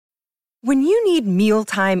When you need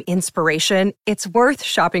mealtime inspiration, it's worth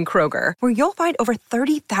shopping Kroger, where you'll find over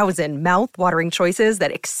 30,000 mouth-watering choices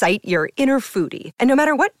that excite your inner foodie. And no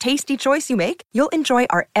matter what tasty choice you make, you'll enjoy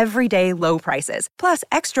our everyday low prices, plus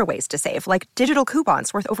extra ways to save, like digital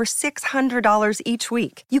coupons worth over $600 each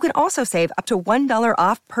week. You can also save up to $1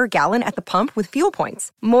 off per gallon at the pump with fuel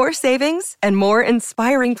points. More savings and more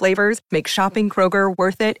inspiring flavors make shopping Kroger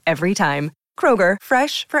worth it every time. Kroger,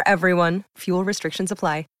 fresh for everyone. Fuel restrictions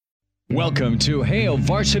apply. Welcome to Hail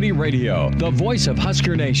Varsity Radio, the voice of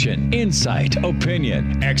Husker Nation. Insight,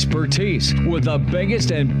 opinion, expertise, with the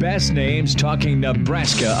biggest and best names talking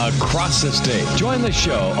Nebraska across the state. Join the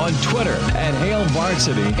show on Twitter at Hail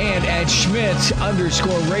Varsity and at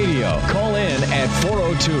Schmitz_radio. Call in at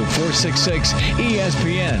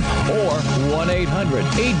 402-466-ESPN or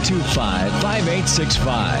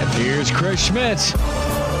 1-800-825-5865. Here's Chris Schmitz.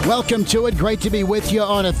 Welcome to it. Great to be with you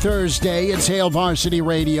on a Thursday. It's Hail Varsity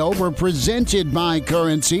Radio. We're presented by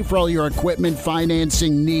Currency for all your equipment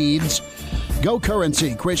financing needs. Go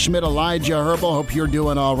Currency. Chris Schmidt, Elijah Herbal. Hope you're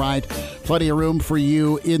doing all right. Plenty of room for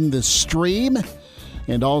you in the stream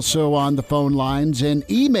and also on the phone lines and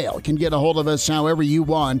email. You can get a hold of us however you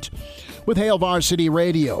want with Hail Varsity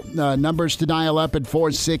Radio. Numbers to dial up at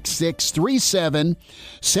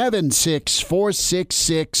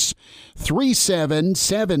 466-3776,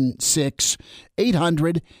 466-3776,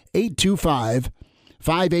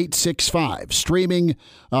 800-825-5865. Streaming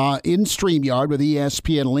in StreamYard with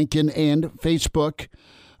ESPN Lincoln and Facebook.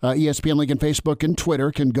 ESPN Lincoln, Facebook, and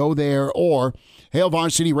Twitter. Can go there, or Hail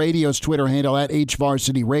Varsity Radio's Twitter handle at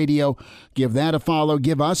HVarsity Radio. Give that a follow.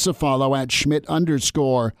 Give us a follow at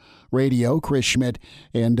Schmidt_radio. Chris Schmidt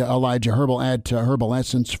and Elijah Herbal at Herbal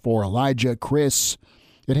Essence for Elijah. Chris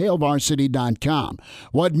at HailVarsity.com.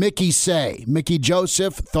 What'd Mickey say? Mickey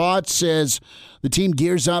Joseph, thoughts as the team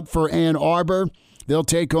gears up for Ann Arbor. They'll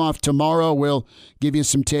take off tomorrow. We'll give you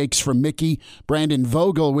some takes from Mickey. Brandon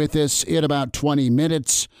Vogel with us in about 20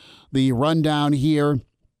 minutes. The rundown here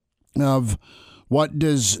of what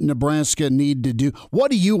does Nebraska need to do.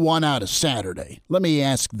 What do you want out of Saturday? Let me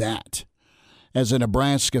ask that. As a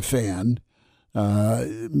Nebraska fan,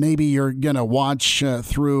 maybe you're going to watch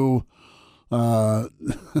through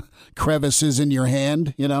crevices in your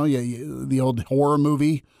hand, you know, the old horror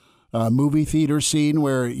movie theater scene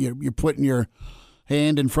where you're putting your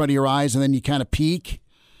hand in front of your eyes and then you kind of peek.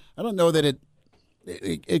 I don't know that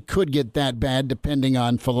it could get that bad depending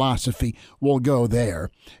on philosophy. We'll go there.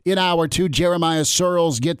 In hour two, Jeremiah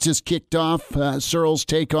Searles gets us kicked off. Searles'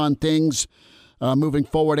 take on things moving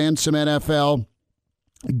forward and some NFL.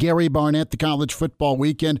 Gary Barnett, the college football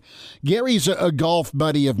weekend. Gary's a golf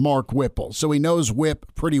buddy of Mark Whipple, so he knows Whip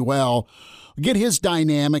pretty well. Get his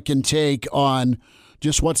dynamic and take on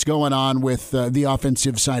just what's going on with the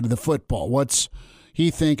offensive side of the football. What's he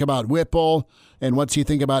think about Whipple, and what's he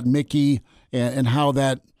think about Mickey, and how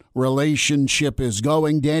that relationship is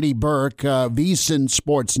going. Danny Burke, VSiN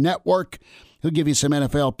Sports Network. He'll give you some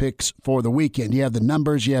NFL picks for the weekend. You have the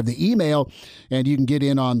numbers, you have the email, and you can get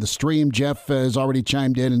in on the stream. Jeff has already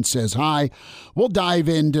chimed in and says hi. We'll dive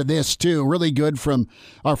into this, too. Really good from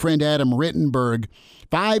our friend Adam Rittenberg.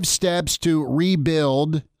 5 steps to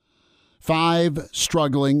rebuild 5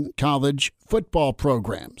 struggling college football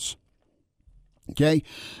programs. Okay?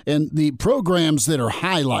 And the programs that are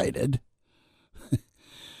highlighted,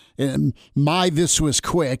 and this was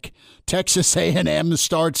quick. Texas A&M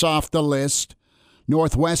starts off the list.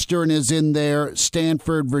 Northwestern is in there.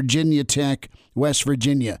 Stanford, Virginia Tech, West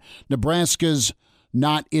Virginia. Nebraska's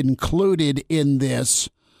not included in this.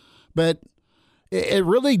 But it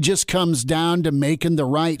really just comes down to making the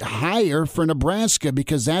right hire for Nebraska,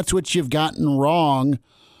 because that's what you've gotten wrong.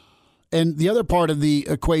 And the other part of the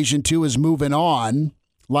equation, too, is moving on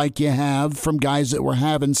like you have from guys that were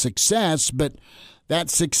having success, but that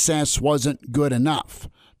success wasn't good enough.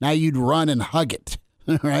 Now you'd run and hug it,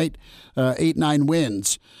 right? 8-9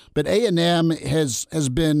 wins. But A&M has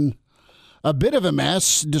been a bit of a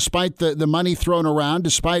mess despite the money thrown around,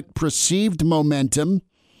 despite perceived momentum.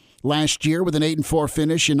 Last year with an 8-4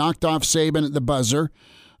 finish, you knocked off Saban at the buzzer.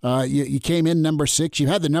 You came in number 6. You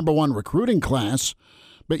had the number 1 recruiting class,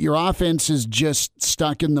 but your offense is just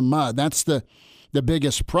stuck in the mud. That's the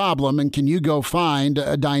biggest problem. And can you go find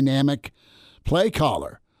a dynamic play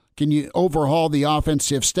caller? Can you overhaul the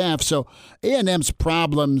offensive staff? So A&M's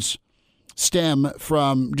problems stem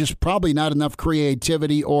from just probably not enough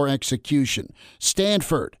creativity or execution.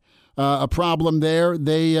 Stanford, a problem there.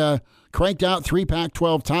 They cranked out 3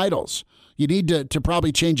 Pac-12 titles. You need to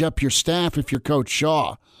probably change up your staff if you're Coach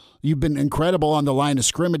Shaw. You've been incredible on the line of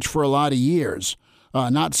scrimmage for a lot of years.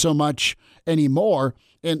 Not so much anymore.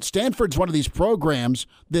 And Stanford's one of these programs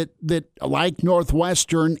that like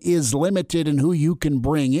Northwestern, is limited in who you can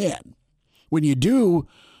bring in. When you do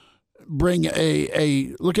bring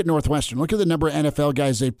a look at Northwestern, look at the number of NFL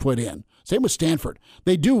guys they put in. Same with Stanford.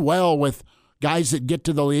 They do well with guys that get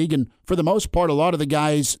to the league, and for the most part, a lot of the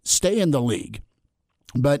guys stay in the league.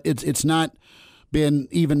 But it's not been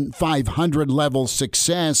even 500 level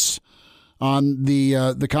success on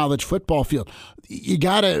the college football field. You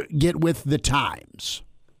got to get with the times,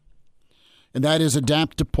 and that is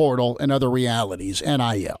adapt to portal and other realities.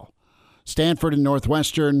 NIL. Stanford and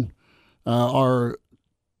Northwestern are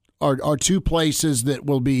two places that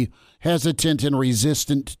will be hesitant and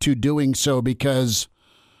resistant to doing so because,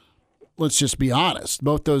 let's just be honest,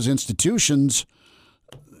 both those institutions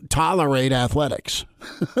tolerate athletics.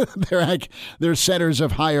 They're centers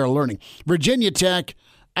of higher learning. Virginia Tech,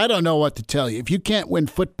 I don't know what to tell you. If you can't win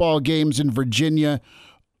football games in Virginia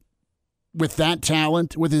with that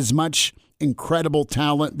talent, with as much incredible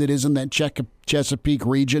talent that is in that Chesapeake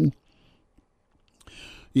region,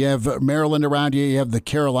 you have Maryland around you, you have the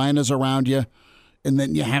Carolinas around you, and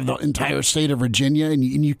then you have the entire state of Virginia, and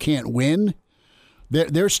you can't win.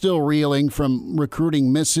 They're still reeling from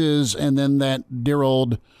recruiting misses and then that dear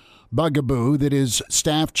old bugaboo that is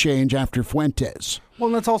staff change after Fuentes. Well,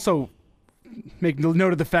 and let's also make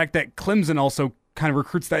note of the fact that Clemson also kind of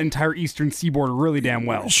recruits that entire eastern seaboard really damn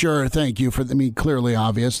well. Sure, thank you for. Clearly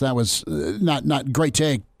obvious. That was not great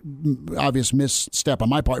take, obvious misstep on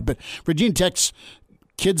my part. But Virginia Tech's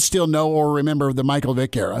kids still know or remember the Michael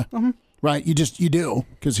Vick era, right? You do,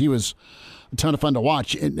 because he was a ton of fun to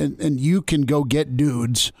watch, and you can go get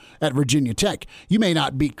dudes at Virginia Tech. You may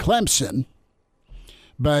not beat Clemson,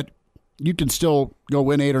 but you can still go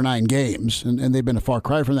win 8 or 9 games, and they've been a far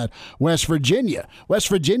cry from that. West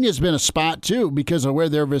Virginia's been a spot, too, because of where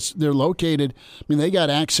they're located. They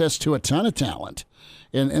got access to a ton of talent,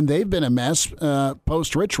 and they've been a mess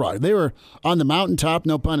post-Rich Rod. They were on the mountaintop,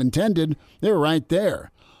 no pun intended. They were right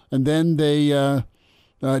there. And then they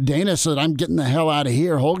Dana said, I'm getting the hell out of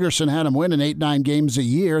here. Holgerson had them winning 8-9 games a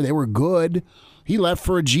year. They were good. He left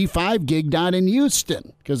for a G5 gig down in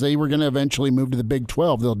Houston because they were going to eventually move to the Big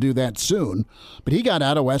 12. They'll do that soon. But he got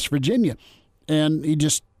out of West Virginia, and he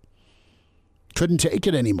just couldn't take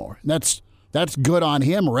it anymore. That's good on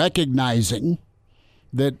him, recognizing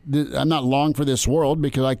that I'm not long for this world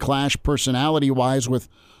because I clash personality-wise with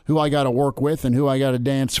who I got to work with and who I got to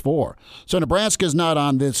dance for. So Nebraska's not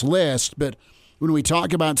on this list, but when we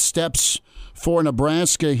talk about steps for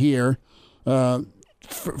Nebraska here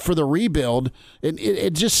for the rebuild,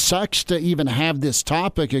 it just sucks to even have this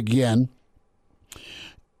topic again.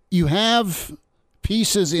 You have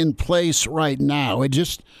pieces in place right now. It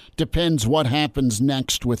just depends what happens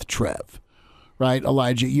next with Trev, right,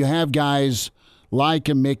 Elijah? You have guys like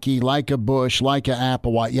a Mickey, like a Bush, like a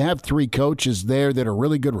Applewhite. You have 3 coaches there that are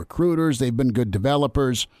really good recruiters. They've been good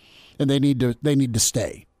developers, and they need to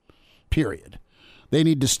stay, period. They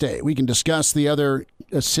need to stay. We can discuss the other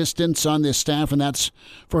assistants on this staff, and that's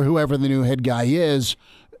for whoever the new head guy is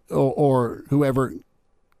or whoever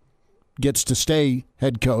gets to stay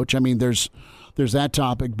head coach. There's that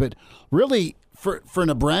topic. But really, for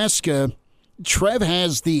Nebraska, Trev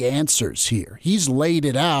has the answers here. He's laid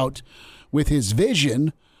it out with his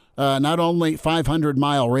vision, not only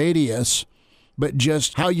 500-mile radius, but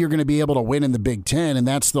just how you're going to be able to win in the Big Ten, and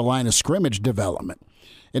that's the line of scrimmage development.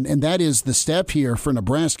 And that is the step here for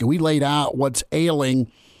Nebraska. We laid out what's ailing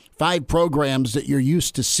 5 programs that you're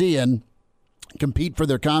used to seeing compete for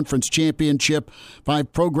their conference championship,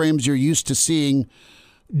 5 programs you're used to seeing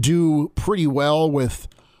do pretty well with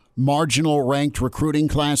marginal ranked recruiting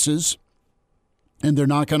classes, and they're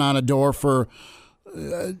knocking on a door for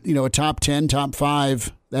a top 10, top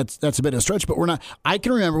 5. That's a bit of a stretch, but we're not. I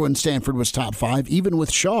can remember when Stanford was top 5, even with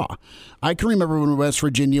Shaw. I can remember when West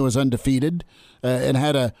Virginia was undefeated and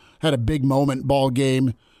had a big moment ball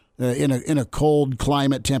game in a cold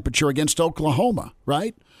climate temperature against Oklahoma.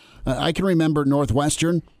 Right? I can remember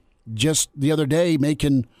Northwestern just the other day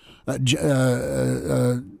making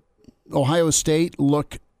Ohio State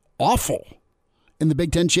look awful in the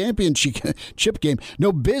Big Ten championship game.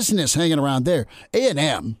 No business hanging around there.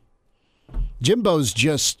 A&M. Jimbo's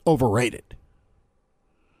just overrated.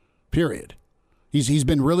 Period. He's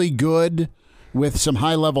been really good with some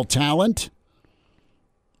high-level talent,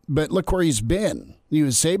 but look where he's been. He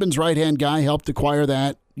was Saban's right-hand guy, helped acquire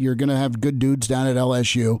that. You're going to have good dudes down at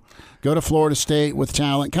LSU. Go to Florida State with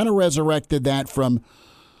talent. Kind of resurrected that from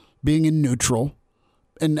being in neutral.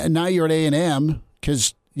 And now you're at A&M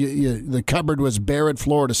because the cupboard was bare at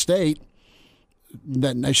Florida State.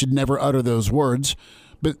 That I should never utter those words.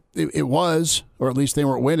 But it was, or at least they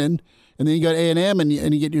weren't winning. and then you go to A&M and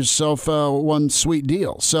you get yourself one sweet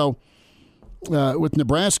deal. So with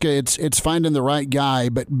Nebraska, it's finding the right guy,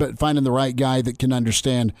 but finding the right guy that can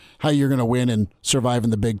understand how you're going to win and survive in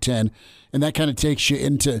the Big Ten. And that kind of takes you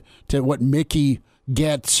into what Mickey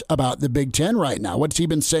gets about the Big Ten right now. What's he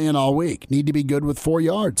been saying all week? Need to be good with 4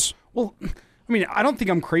 yards. Well, I mean, I don't think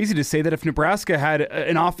I'm crazy to say that if Nebraska had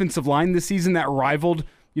an offensive line this season that rivaled,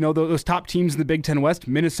 those top teams in the Big Ten West,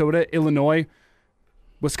 Minnesota, Illinois,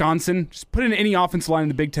 Wisconsin, just put in any offensive line in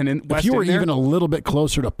the Big Ten West. If you were even a little bit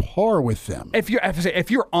closer to par with them. If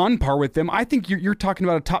you're on par with them, I think you're talking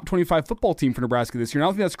about a top 25 football team for Nebraska this year. And I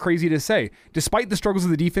don't think that's crazy to say. Despite the struggles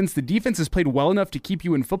of the defense has played well enough to keep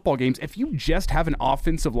you in football games. If you just have an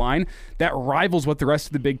offensive line that rivals what the rest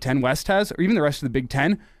of the Big Ten West has, or even the rest of the Big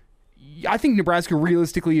Ten, I think Nebraska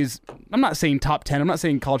realistically is, I'm not saying top 10, I'm not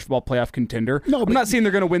saying college football playoff contender. No, I'm not saying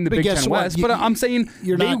they're going to win the Big Ten West, but I'm saying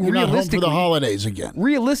you're not home for the holidays again.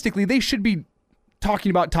 Realistically, they should be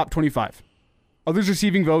talking about top 25. Others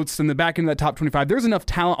receiving votes in the back end of that top 25. There's enough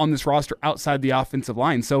talent on this roster outside the offensive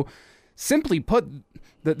line. So simply put,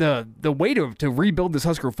 the way to rebuild this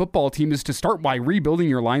Husker football team is to start by rebuilding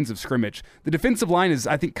your lines of scrimmage. The defensive line is,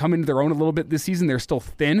 I think, come into their own a little bit this season. They're still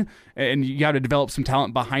thin, and you got to develop some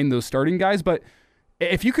talent behind those starting guys. But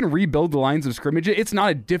if you can rebuild the lines of scrimmage, it's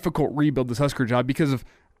not a difficult rebuild, this Husker job, because of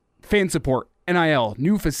fan support, NIL,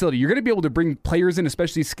 new facility. You're going to be able to bring players in,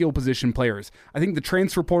 especially skill position players. I think the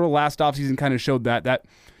transfer portal last offseason kind of showed that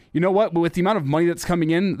you know what? With the amount of money that's coming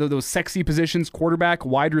in, those sexy positions, quarterback,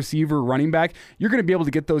 wide receiver, running back, you're going to be able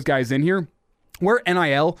to get those guys in here. Where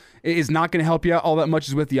NIL is not going to help you out all that much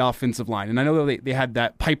is with the offensive line. And I know they had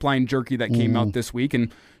that pipeline jerky that came out this week,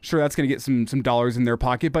 and sure, that's going to get some dollars in their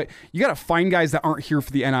pocket. But you got to find guys that aren't here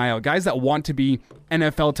for the NIL, guys that want to be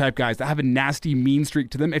NFL-type guys, that have a nasty, mean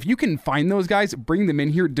streak to them. If you can find those guys, bring them in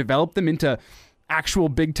here, develop them into actual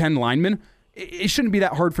Big Ten linemen, it shouldn't be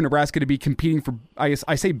that hard for Nebraska to be competing for, I guess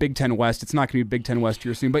I say Big Ten West. It's not going to be Big Ten West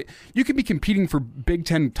here soon, but you could be competing for Big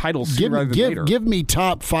Ten titles sooner rather than later. Give me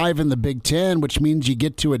top 5 in the Big Ten, which means you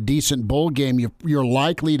get to a decent bowl game. You're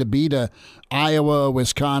likely to beat Iowa,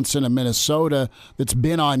 Wisconsin, and Minnesota that's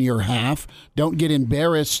been on your half. Don't get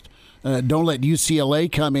embarrassed. Don't let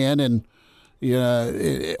UCLA come in and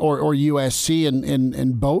or USC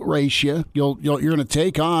and boat race you. You're going to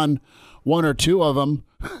take on one or two of them.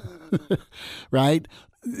 Right?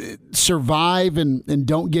 Survive and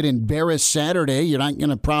don't get embarrassed Saturday. You're not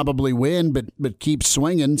going to probably win, but keep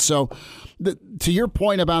swinging. So to your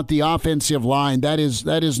point about the offensive line, that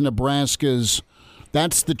is Nebraska's,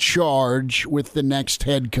 that's the charge with the next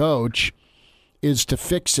head coach, is to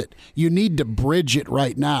fix it. You need to bridge it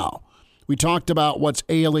right now. We talked about what's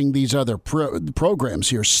ailing these other programs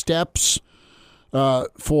here, steps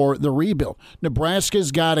for the rebuild.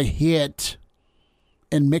 Nebraska's got to hit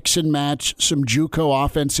and mix and match some JUCO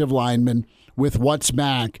offensive linemen with what's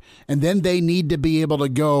back. And then they need to be able to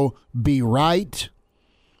go be right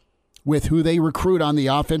with who they recruit on the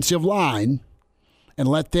offensive line and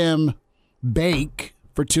let them bake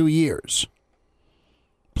for 2 years.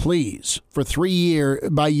 Please, for 3 years,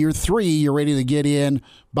 by year 3, you're ready to get in.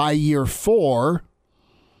 By year 4,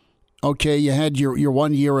 okay, you had your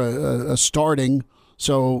 1 year starting,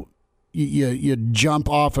 so you jump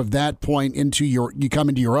off of that point into you come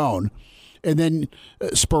into your own. And then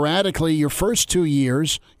sporadically, your first 2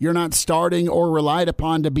 years, you're not starting or relied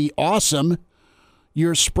upon to be awesome.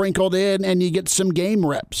 You're sprinkled in and you get some game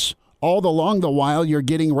reps. All along the while, you're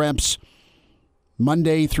getting reps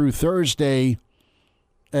Monday through Thursday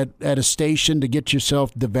at a station to get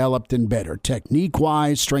yourself developed and better,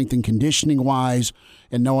 technique-wise, strength and conditioning-wise,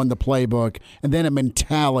 and knowing the playbook, and then a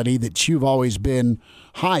mentality that you've always been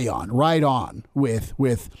high on, right on with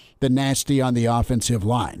the nasty on the offensive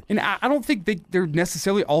line. And I don't think they're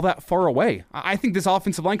necessarily all that far away. I think this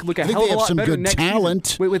offensive line could look a hell of a lot better next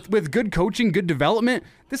season. With good coaching, good development,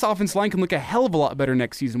 this offensive line can look a hell of a lot better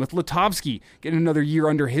next season. With Lutovsky getting another year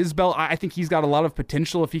under his belt, I think he's got a lot of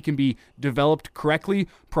potential if he can be developed correctly.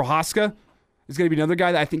 Prohaska is going to be another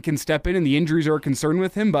guy that I think can step in, and the injuries are a concern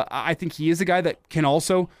with him, but I think he is a guy that can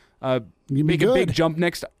also make a big jump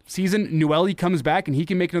next season. Newelli comes back, and he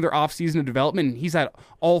can make another offseason of development, and he's had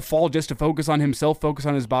all fall just to focus on himself, focus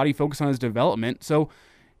on his body, focus on his development. So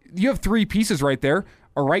you have 3 pieces right there.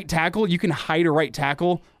 A right tackle, you can hide a right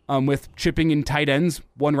tackle with chipping in tight ends,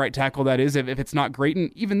 1 right tackle that is, if it's not great.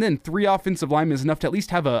 And even then, 3 offensive linemen is enough to at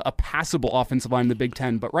least have a passable offensive line in the Big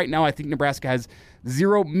Ten. But right now, I think Nebraska has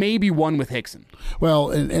 0, maybe 1 with Hickson.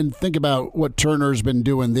 Well, and think about what Turner's been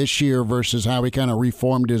doing this year versus how he kind of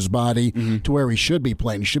reformed his body to where he should be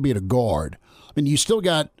playing. He should be at a guard. I mean, you still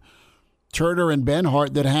got Turner and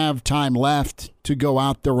Benhart that have time left to go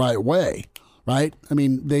out the right way, right? I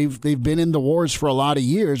mean, they've been in the wars for a lot of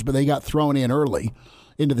years, but they got thrown in early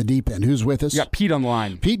into the deep end. Who's with us? You got Pete on the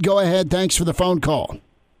line. Pete, go ahead. Thanks for the phone call.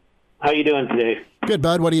 How you doing today? Good,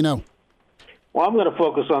 bud. What do you know? Well, I'm going to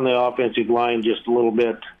focus on the offensive line just a little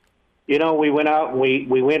bit. You know, we went out and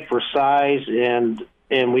we went for size, and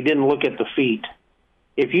we didn't look at the feet.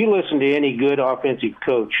 If you listen to any good offensive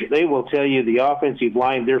coach, they will tell you the offensive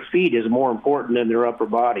line, their feet is more important than their upper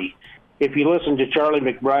body. If you listen to Charlie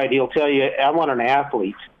McBride, he'll tell you, I want an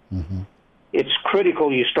athlete. Mm-hmm. It's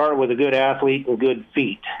critical you start with a good athlete and good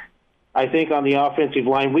feet. I think on the offensive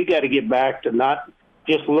line, we got to get back to not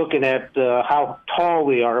just looking at how tall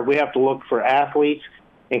we are. We have to look for athletes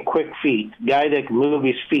and quick feet, guy that can move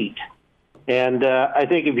his feet. And I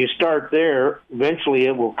think if you start there, eventually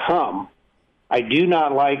it will come. I do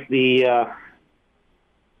not like the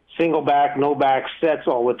single back, no back sets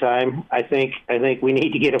all the time. I think we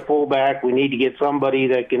need to get a fullback. We need to get somebody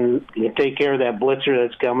that can take care of that blitzer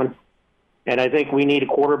that's coming. And I think we need a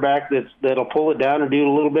quarterback that'll pull it down and do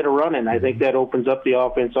a little bit of running. I think that opens up the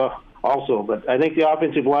offense also. But I think the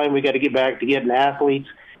offensive line, we got to get back to getting athletes,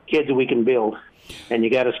 kids that we can build. And you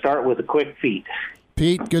got to start with the quick feet.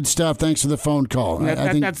 Pete, good stuff. Thanks for the phone call.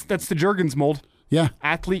 That's the Juergens mold. Yeah.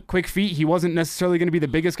 Athlete, quick feet. He wasn't necessarily going to be the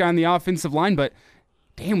biggest guy on the offensive line, but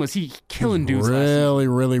damn, was he killing dudes last season.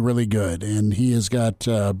 Really, really good. And he has got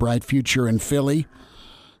a bright future in Philly.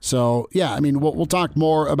 So, yeah, I mean, we'll talk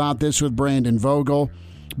more about this with Brandon Vogel,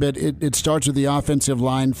 but it starts with the offensive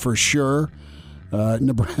line for sure.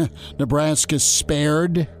 Nebraska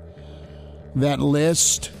spared that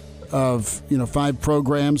list of 5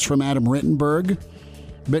 programs from Adam Rittenberg.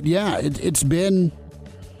 But, yeah, it's been...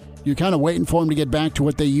 You're kind of waiting for them to get back to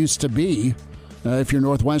what they used to be. If you're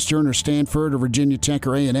Northwestern or Stanford or Virginia Tech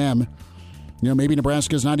or A&M, maybe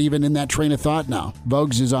Nebraska's not even in that train of thought now.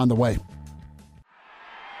 Vogues is on the way.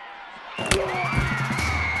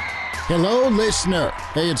 Hello, listener.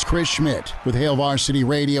 Hey, it's Chris Schmidt with Hail Varsity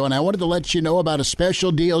Radio, and I wanted to let you know about a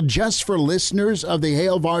special deal just for listeners of the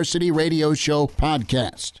Hail Varsity Radio Show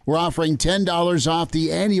podcast. We're offering $10 off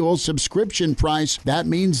the annual subscription price. That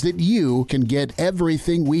means that you can get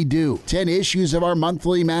everything we do. 10 issues of our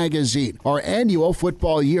monthly magazine, our annual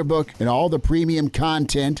football yearbook, and all the premium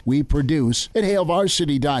content we produce at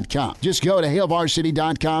HailVarsity.com. Just go to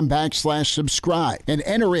HailVarsity.com/subscribe and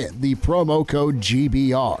enter in the promo code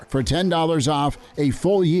GBR for $10 off a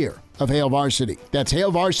full year of Hail Varsity. That's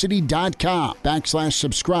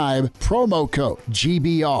HailVarsity.com/subscribe, promo code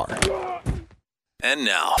GBR. And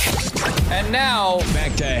now,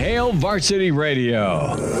 back to Hail Varsity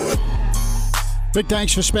Radio. Big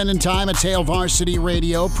thanks for spending time at Hail Varsity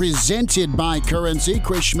Radio, presented by Currency.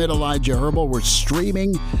 Chris Schmidt, Elijah Herbal. We're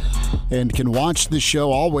streaming and can watch the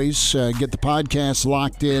show always. Get the podcast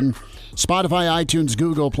locked in. Spotify, iTunes,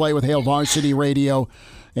 Google Play with Hail Varsity Radio,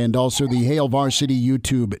 and also the Hail Varsity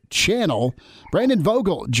YouTube channel. Brandon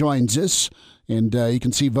Vogel joins us, and you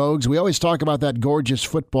can see Vogues. We always talk about that gorgeous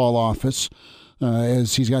football office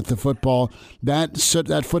as he's got the football. That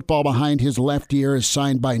football behind his left ear is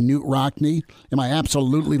signed by Knute Rockne. Am I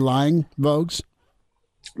absolutely lying, Vogues?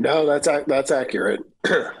 No, that's accurate.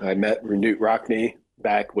 I met Knute Rockne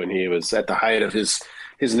back when he was at the height of his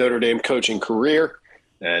Notre Dame coaching career,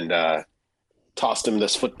 and tossed him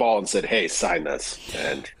this football and said, "Hey, sign this."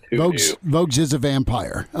 And Vogues is a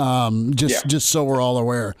vampire. Just so we're all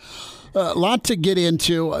aware. A lot to get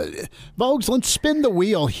into. Vogues, let's spin the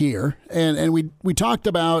wheel here. And we talked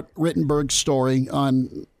about Rittenberg's story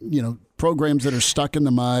on, programs that are stuck in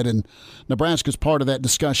the mud, and Nebraska's part of that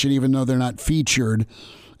discussion, even though they're not featured.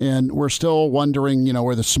 And we're still wondering,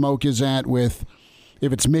 where the smoke is at with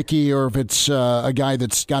if it's Mickey or if it's a guy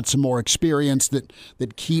that's got some more experience that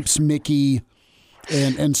keeps Mickey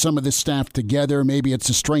and some of this staff together. Maybe it's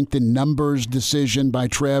a strength in numbers decision by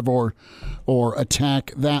Trev or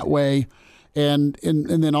attack that way. And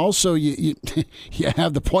then also you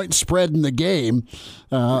have the point spread in the game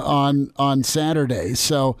on Saturday.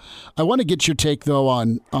 So I want to get your take though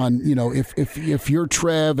on if you're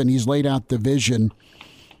Trev and he's laid out the vision,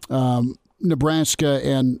 Nebraska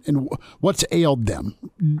and what's ailed them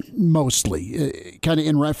mostly, kind of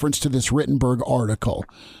in reference to this Rittenberg article.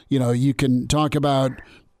 You can talk about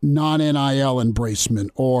non-NIL embracement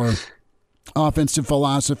or offensive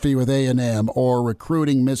philosophy with A&M or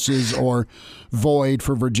recruiting misses or void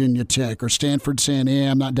for Virginia Tech or Stanford saying,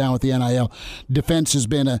 I'm not down with the NIL. Defense has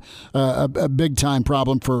been a big-time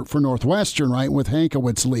problem for Northwestern, right, with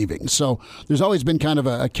Hankowitz leaving. So there's always been kind of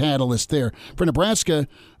a catalyst there. For Nebraska,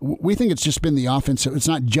 we think it's just been the offensive. It's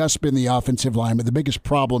not just been the offensive line, but the biggest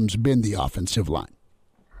problem's been the offensive line.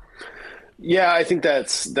 Yeah, I think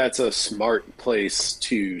that's a smart place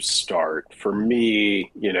to start. For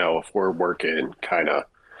me, if we're working kind of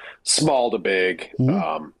small to big,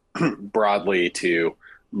 broadly to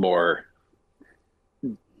more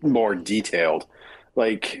detailed,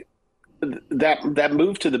 like that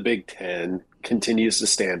move to the Big Ten continues to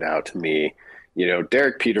stand out to me.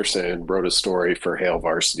 Derek Peterson wrote a story for Hail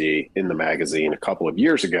Varsity in the magazine a couple of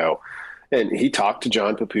years ago, and he talked to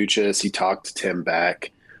John Papuchis, he talked to Tim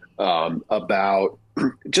Beck about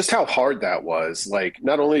just how hard that was. Like,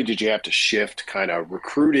 not only did you have to shift kind of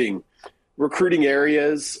recruiting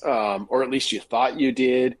areas, or at least you thought you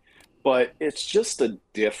did, but it's just a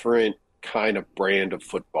different kind of brand of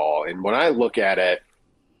football. And when I look at it,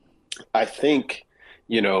 I think,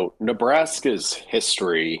 Nebraska's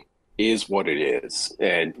history is what it is.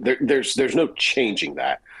 And there's no changing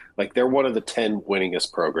that. Like, they're one of the 10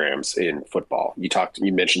 winningest programs in football.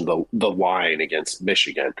 You mentioned the line against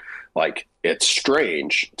Michigan. Like, it's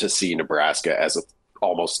strange to see Nebraska as a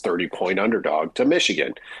almost 30-point underdog to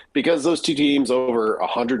Michigan, because those two teams over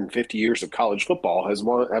 150 years of college football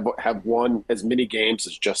have won as many games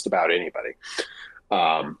as just about anybody.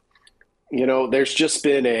 There's just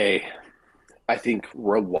been I think,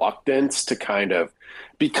 reluctance to kind of,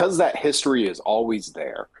 because that history is always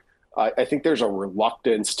there. I think there's a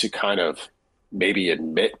reluctance to kind of maybe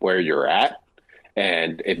admit where you're at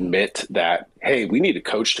and admit that, hey, we need a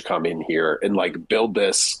coach to come in here and like build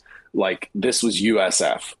this like this was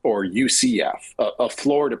USF or UCF, a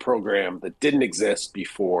Florida program that didn't exist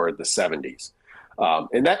before the 70s.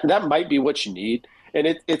 And that might be what you need.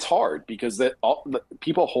 And it's hard because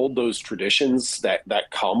people hold those traditions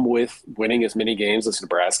that come with winning as many games as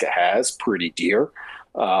Nebraska has pretty dear.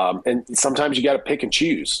 And sometimes you got to pick and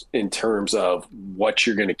choose in terms of what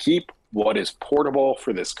you're going to keep, what is portable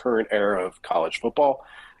for this current era of college football,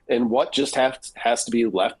 and what just has to be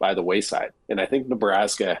left by the wayside. And I think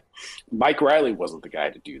Nebraska, Mike Riley wasn't the guy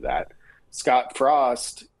to do that. Scott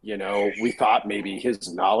Frost, we thought maybe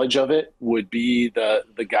his knowledge of it would be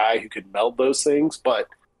the guy who could meld those things, but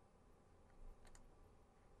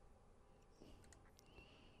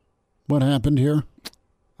what happened here?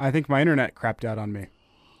 I think my internet crapped out on me.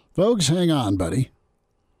 Vogues, hang on, buddy.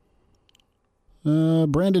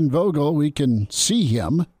 Brandon Vogel, we can see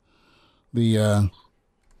him.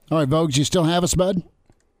 All right, Vogues, you still have us, bud?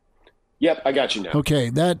 Yep, I got you now. Okay,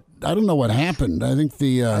 I don't know what happened. I think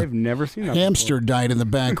the I've never seen that hamster before. died in the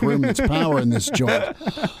back room. That's power in this joint.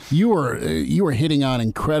 You were hitting on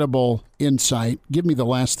incredible insight. Give me the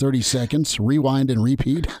last 30 seconds. Rewind and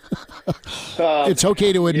repeat. It's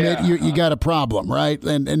okay to admit you got a problem, right?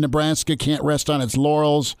 And Nebraska can't rest on its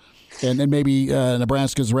laurels. And maybe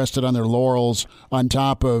Nebraska's rested on their laurels on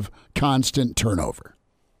top of constant turnover.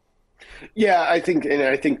 Yeah, I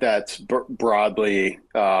think that's broadly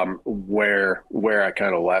where I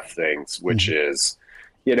kind of left things, which is,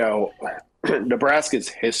 Nebraska's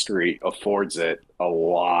history affords it a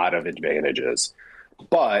lot of advantages,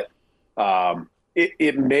 but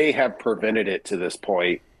it may have prevented it to this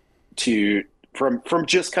point from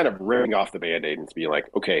just kind of ripping off the Band-Aid and being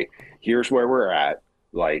like, okay, here's where we're at.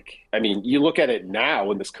 Like, I mean, you look at it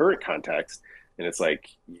now in this current context, and it's like,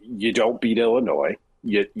 you don't beat Illinois.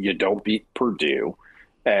 You don't beat Purdue.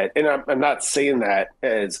 And I'm not saying that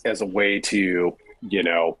as a way to,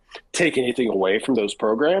 take anything away from those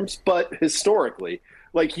programs. But historically,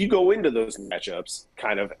 like, you go into those matchups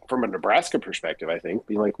kind of from a Nebraska perspective, I think,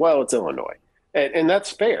 being like, well, it's Illinois. And that's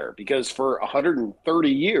fair, because for 130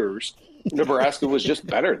 years, Nebraska was just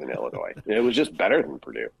better than Illinois. And it was just better than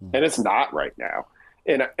Purdue. And it's not right now.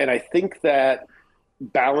 And I think that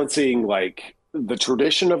balancing, like, the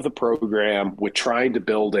tradition of the program with trying to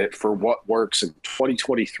build it for what works in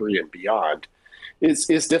 2023 and beyond is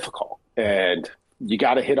difficult. And you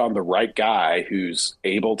got to hit on the right guy who's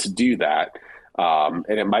able to do that. And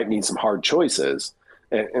it might mean some hard choices.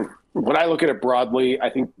 And when I look at it broadly, I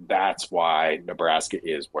think that's why Nebraska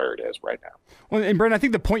is where it is right now. Well, and Brent, I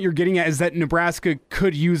think the point you're getting at is that Nebraska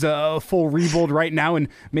could use a full rebuild right now, and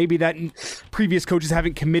maybe that previous coaches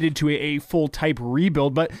haven't committed to a full type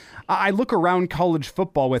rebuild. But I look around college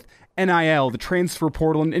football with NIL, the transfer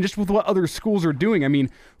portal, and just with what other schools are doing. I mean,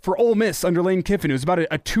 for Ole Miss under Lane Kiffin, it was about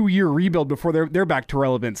a 2-year rebuild before they're back to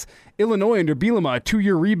relevance. Illinois under Bielema, a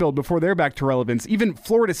 2-year rebuild before they're back to relevance. Even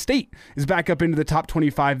Florida State is back up into the top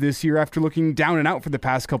 25 this year after looking down and out for the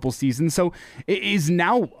past couple seasons. So it is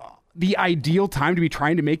now the ideal time to be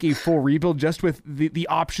trying to make a full rebuild just with the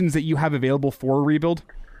options that you have available for a rebuild?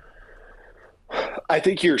 I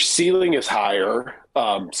think your ceiling is higher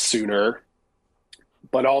sooner,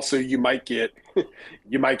 but also you might get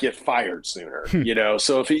you might get fired sooner,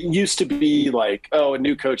 So if it used to be like, oh, a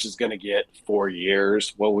new coach is going to get 4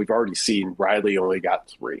 years, well, we've already seen Riley only got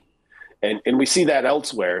 3. And we see that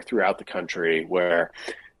elsewhere throughout the country, where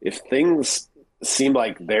if things seem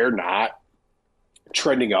like they're not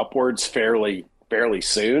trending upwards fairly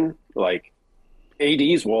soon, like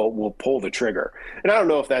ADs will pull the trigger. And I don't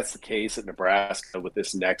know if that's the case at Nebraska with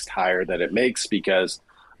this next hire that it makes, because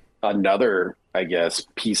another, I guess,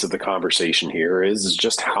 piece of the conversation here is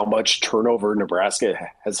just how much turnover Nebraska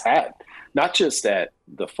has had, not just at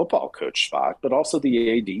the football coach spot, but also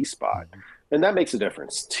the AD spot. And that makes a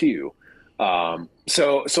difference too.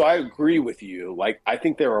 So I agree with you. Like, I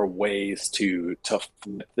think there are ways to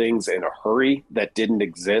flip things in a hurry that didn't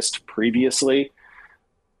exist previously.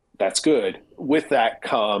 That's good. With that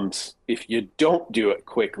comes, if you don't do it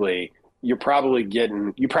quickly, you probably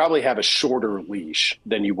have a shorter leash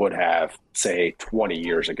than you would have, say, 20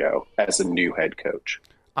 years ago as a new head coach.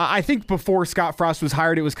 I think before Scott Frost was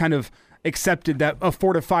hired, it was kind of accepted that a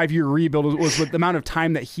 4 to 5 year rebuild was the amount of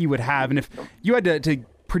time that he would have. And if you had to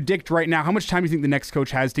predict right now, how much time do you think the next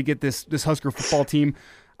coach has to get this Husker football team,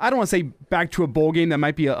 I don't want to say back to a bowl game, that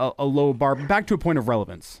might be a low bar, but back to a point of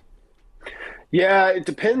relevance? Yeah, it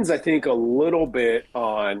depends, I think, a little bit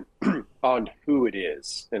on who it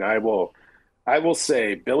is. And I will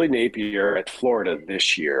say Billy Napier at Florida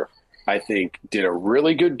this year, I think, did a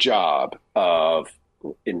really good job of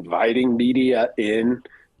inviting media in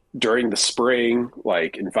during the spring,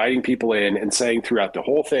 like inviting people in and saying throughout the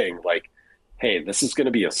whole thing, like, hey, this is going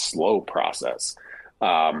to be a slow process.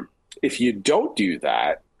 If you don't do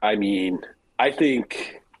that, I mean, I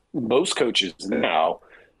think most coaches now,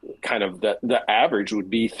 kind of the average would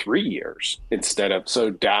be 3 years instead of, so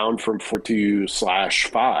down from 4 to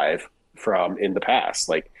 /5 from in the past.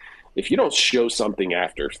 Like, if you don't show something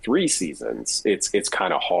after 3 seasons, it's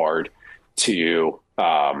kind of hard to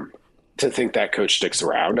think that coach sticks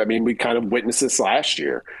around. I mean, we kind of witnessed this last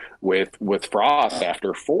year with Frost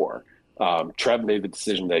after 4. Trev made the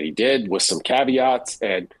decision that he did with some caveats,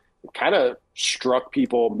 and kind of struck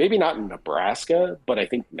people, maybe not in Nebraska, but I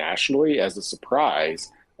think nationally, as a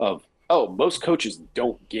surprise of, oh, most coaches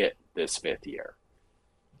don't get this 5th year.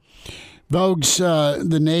 Vogues,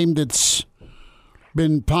 the name that's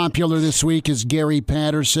been popular this week is Gary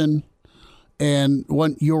Patterson. And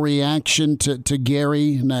what your reaction to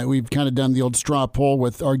Gary? And we've kind of done the old straw poll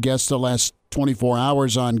with our guests the last 24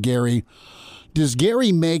 hours on Gary. Does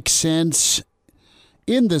Gary make sense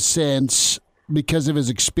in the sense because of his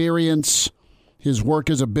experience, his work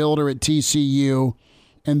as a builder at TCU,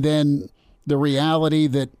 and then the reality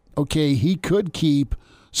that, okay, he could keep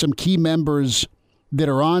some key members that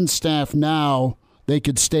are on staff now, they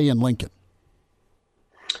could stay in Lincoln?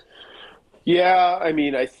 Yeah, I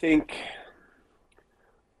mean, I think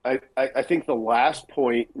the last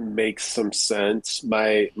point makes some sense.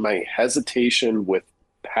 My hesitation with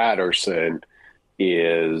Patterson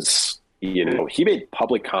is, he made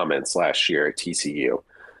public comments last year at TCU,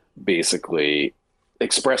 basically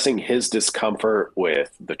expressing his discomfort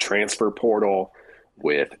with the transfer portal,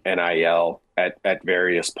 with NIL at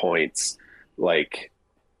various points. Like,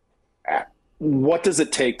 what does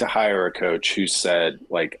it take to hire a coach who said,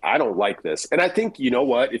 like, I don't like this? And I think, you know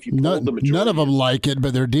what, if you polled the majority, none of them like it,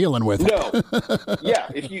 but they're dealing with it. No. Yeah.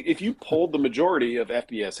 If you polled the majority of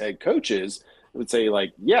FBS head coaches, it would say,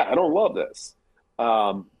 like, yeah, I don't love this.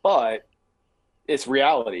 But it's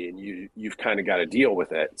reality, and you've kind of got to deal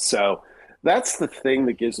with it. So that's the thing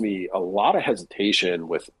that gives me a lot of hesitation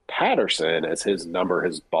with Patterson as his number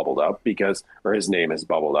has bubbled up or his name has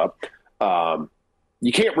bubbled up.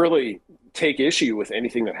 You can't really take issue with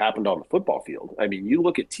anything that happened on the football field. I mean, you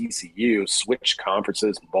look at TCU, switched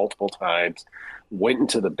conferences multiple times, went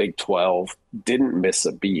into the Big 12, didn't miss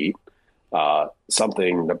a beat.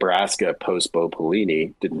 Something Nebraska post Bo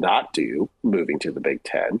Pelini did not do, moving to the Big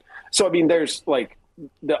 10. So, I mean, there's like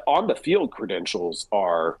the on the field credentials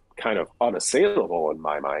are kind of unassailable in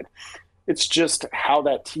my mind. It's just how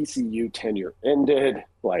that TCU tenure ended,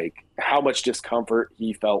 like how much discomfort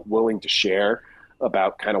he felt willing to share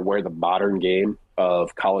about kind of where the modern game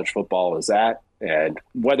of college football is at, and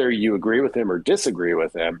whether you agree with him or disagree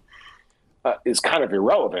with him is kind of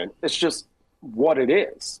irrelevant. It's just what it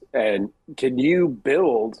is. And can you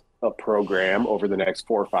build a program over the next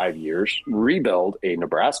 4 or 5 years, rebuild a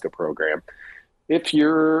Nebraska program, if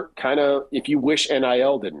you wish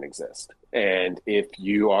NIL didn't exist, and if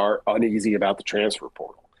you are uneasy about the transfer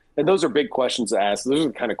portal? And those are big questions to ask. Those are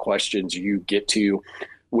the kind of questions you get to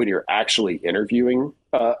when you're actually interviewing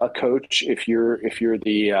a coach, if you're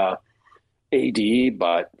the AD.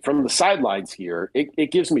 But from the sidelines here,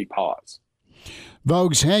 it gives me pause.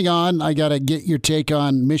 Vogues, hang on. I got to get your take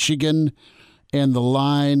on Michigan and the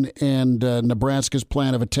line and Nebraska's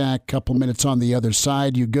plan of attack. Couple minutes on the other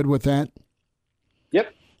side. You good with that?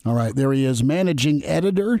 Yep. All right. There he is, managing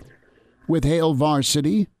editor with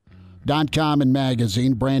HailVarsity.com and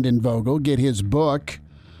magazine, Brandon Vogel. Get his book,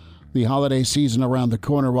 The Holiday Season Around the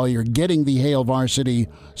Corner, while you're getting the Hail Varsity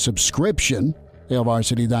subscription,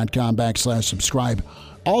 HailVarsity.com/subscribe.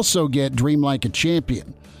 Also get Dream Like a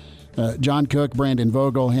Champion. John Cook, Brandon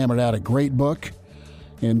Vogel hammered out a great book,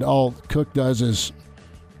 and all Cook does is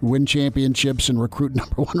win championships and recruit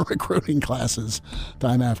number one recruiting classes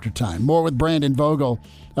time after time. More with Brandon Vogel.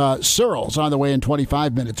 Searles on the way in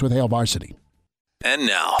 25 minutes with Hail Varsity. And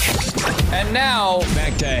now,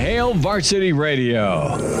 back to Hail Varsity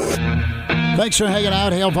Radio. Thanks for hanging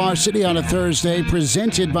out. Hail Varsity on a Thursday,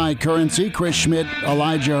 presented by Currency. Chris Schmidt,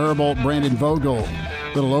 Elijah Herbold, Brandon Vogel.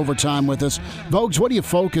 Little overtime with us. Vogues, what are you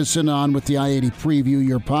focusing on with the I-80 Preview,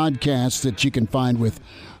 your podcast that you can find with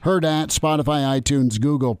Hurrdat, Spotify, iTunes,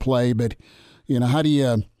 Google Play? But, how do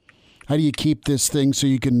you keep this thing so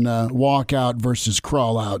you can walk out versus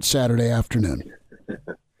crawl out Saturday afternoon?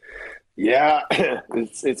 Yeah,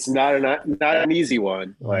 it's not an easy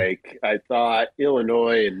one. Like, I thought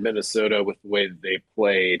Illinois and Minnesota, with the way that they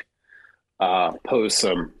played, pose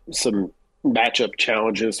some matchup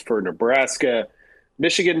challenges for Nebraska.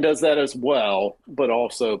 Michigan does that as well, but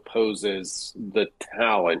also poses the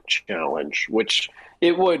talent challenge, which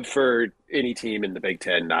it would for any team in the Big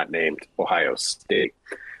Ten not named Ohio State.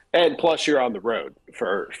 And plus, you're on the road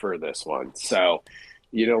for this one. So,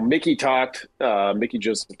 Mickey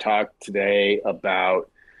Joseph talked today about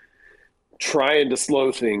trying to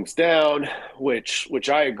slow things down, which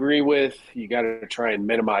I agree with. You got to try and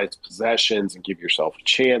minimize possessions and give yourself a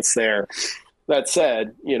chance there. That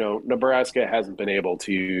said, Nebraska hasn't been able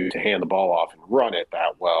to hand the ball off and run it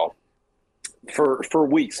that well for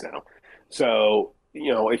weeks now. So,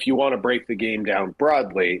 if you want to break the game down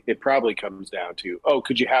broadly, it probably comes down to,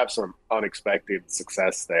 could you have some unexpected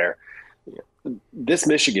success there? This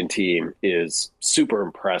Michigan team is super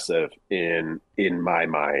impressive in my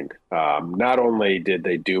mind. Not only did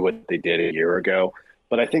they do what they did a year ago,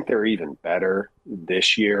 but I think they're even better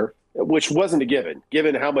this year, which wasn't a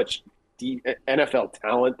given how much NFL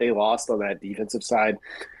talent they lost on that defensive side,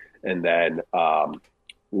 and then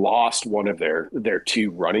lost one of their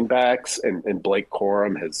two running backs, and Blake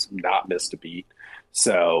Corum has not missed a beat.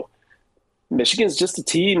 So Michigan's just a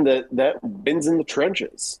team that wins in the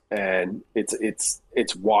trenches, and it's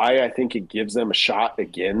why I think it gives them a shot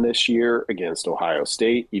again this year against Ohio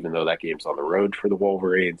State, even though that game's on the road for the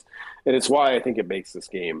Wolverines. And it's why I think it makes this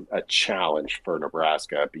game a challenge for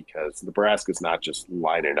Nebraska, because Nebraska's not just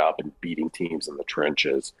lining up and beating teams in the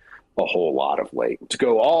trenches a whole lot of late. To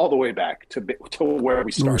go all the way back to where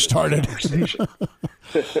we started.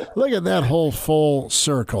 Look at that whole full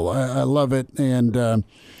circle. I love it. And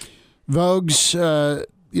Vogues,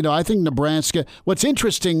 I think Nebraska, what's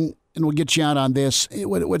interesting, and we'll get you out on this,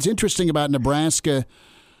 what's interesting about Nebraska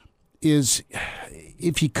is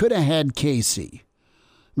if you could have had Casey.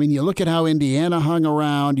 I mean, you look at how Indiana hung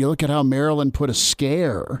around. You look at how Maryland put a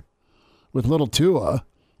scare with little Tua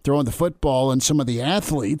throwing the football and some of the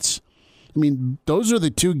athletes. I mean, those are the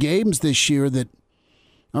two games this year that,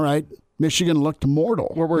 all right, Michigan looked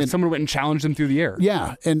mortal. Where someone went and challenged them through the air.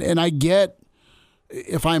 Yeah, and I get,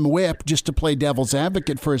 if I'm Whip, just to play devil's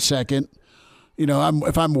advocate for a second,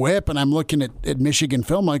 if I'm Whip and I'm looking at Michigan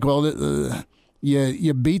film, like, well,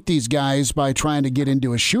 you beat these guys by trying to get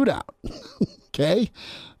into a shootout. Okay?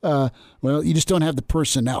 Well, you just don't have the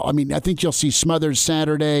personnel. I mean, I think you'll see Smothers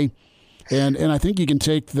Saturday, and I think you can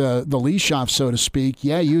take the leash off, so to speak.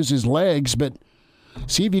 Yeah, use his legs, but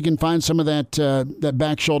see if you can find some of that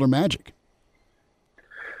back shoulder magic.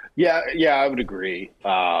 Yeah, I would agree.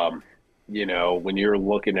 When you're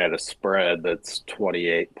looking at a spread that's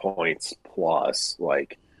 28 points plus,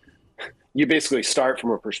 like, you basically start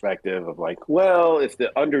from a perspective of like, well, if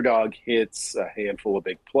the underdog hits a handful of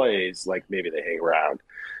big plays, like maybe they hang around,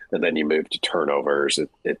 and then you move to turnovers,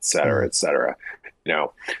 et cetera, et cetera.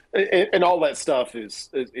 And all that stuff is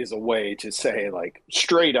a way to say, like,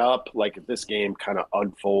 straight up, like, if this game kind of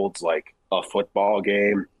unfolds like a football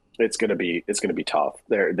game, it's gonna be tough.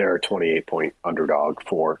 They're a 28-point underdog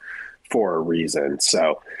for a reason.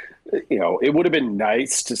 So, it would have been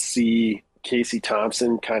nice to see Casey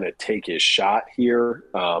Thompson kind of take his shot here.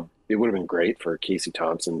 It would have been great for Casey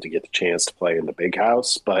Thompson to get the chance to play in the big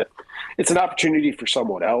house, but it's an opportunity for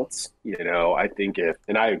someone else. I think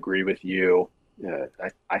and I agree with you.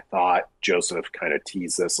 I thought Joseph kind of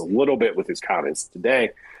teased this a little bit with his comments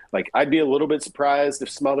today. Like, I'd be a little bit surprised if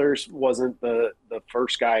Smothers wasn't the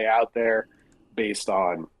first guy out there. based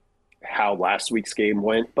on how last week's game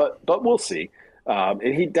went, but we'll see. And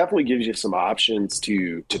he definitely gives you some options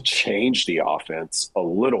to change the offense a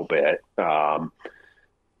little bit.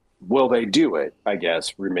 Will they do it, I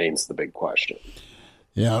guess, remains the big question.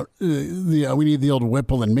 Yeah, we need the old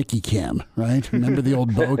Whipple and Mickey cam, right? Remember the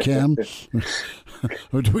old Bo cam?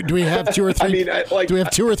 do we have two or three? Do we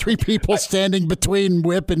have two or three people standing between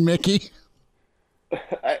Whip and Mickey?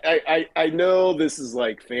 I know this is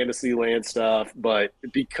like fantasy land stuff, but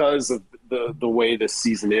because of the way this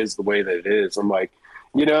season is, the way that it is, I'm like,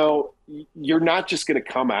 you're not just going to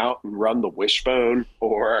come out and run the wishbone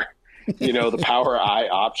or, the power I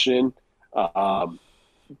option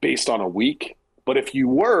based on a week. But if you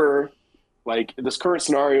were, like this current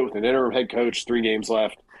scenario with an interim head coach, 3 games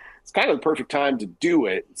left, it's kind of the perfect time to do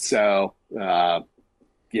it. So,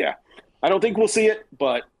 yeah, I don't think we'll see it,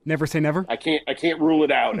 but never say never. I can't rule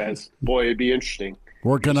it out as, boy, it'd be interesting.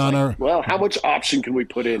 Working on how much option can we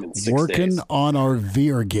put in 6 days? Working on our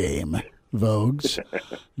Veer game, Vogues.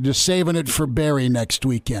 Just saving it for Barry next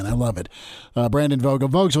weekend. I love it. Brandon Vogel.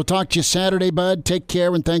 Vogues, we'll talk to you Saturday, bud. Take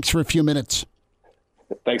care, and thanks for a few minutes.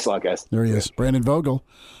 Thanks a lot, guys. There he is, Brandon Vogel.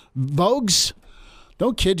 Vogues,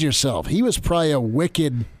 don't kid yourself. He was probably a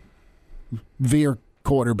wicked Veer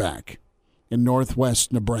quarterback in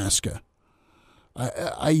Northwest Nebraska.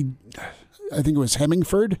 I think it was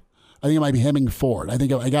Hemingford. I think it might be Hemingford. I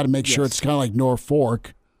think I got to make sure it's kind of like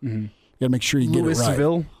Norfolk. Mm-hmm. Got to make sure you get it right.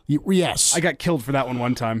 Louisville? Yes. I got killed for that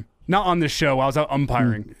one time. Not on the show. I was out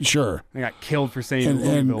umpiring. Sure. I got killed for saying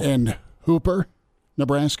Louisville. And Hooper,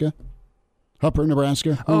 Nebraska. Hooper,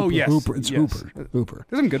 Nebraska. Hooper, oh, yes. Hooper. It's yes. Hooper.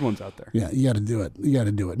 There's some good ones out there. Yeah, you got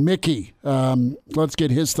to do it. Mickey, let's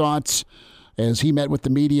get his thoughts as he met with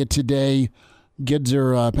the media today. Kids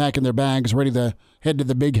are packing their bags, ready to head to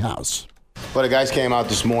the big house. Well, the guys came out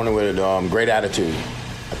this morning with a great attitude.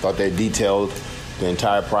 I thought they detailed the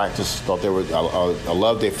entire practice. I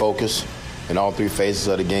love their focus in all 3 phases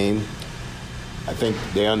of the game. I think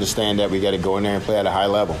they understand that we got to go in there and play at a high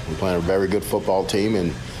level. We're playing a very good football team,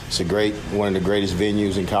 and it's one of the greatest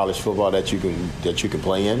venues in college football that you can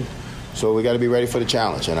play in. So we got to be ready for the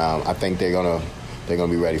challenge, and I think they're gonna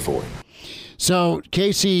be ready for it. So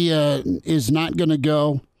Casey is not going to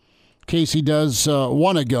go. Casey does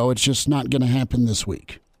want to go. It's just not going to happen this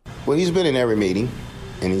week. Well, he's been in every meeting,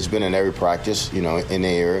 and he's been in every practice. In the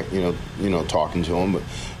area, talking to him.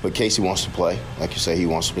 But Casey wants to play. Like you say, he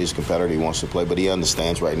wants to be his competitor. He wants to play, but he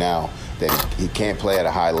understands right now that he can't play at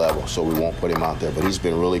a high level, so we won't put him out there. But he's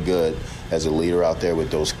been really good as a leader out there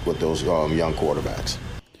with those young quarterbacks.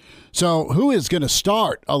 So who is going to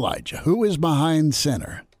start, Elijah? Who is behind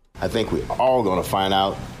center? I think we're all going to find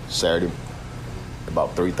out Saturday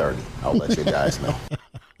about 3:30. I'll let you guys know.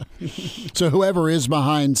 So whoever is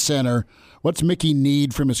behind center, what's Mickey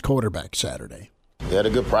need from his quarterback Saturday? They had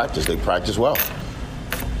a good practice. They practiced well.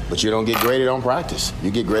 But you don't get graded on practice.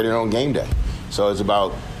 You get graded on game day. So it's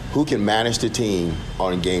about who can manage the team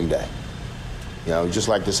on game day. Just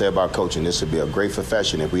like to say about coaching, this would be a great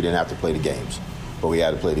profession if we didn't have to play the games. But we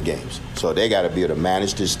had to play the games. So they got to be able to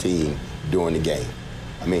manage this team during the game.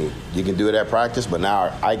 I mean, you can do it at practice, but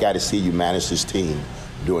now I got to see you manage this team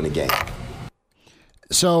during the game.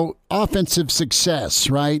 So offensive success,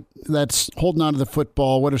 right? That's holding on to the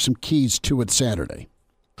football. What are some keys to it Saturday?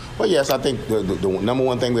 Well, yes, I think the number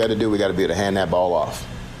one thing we got to do, we got to be able to hand that ball off.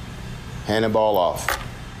 Hand the ball off.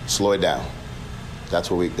 Slow it down.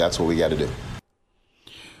 That's what we got to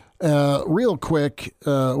do. Real quick,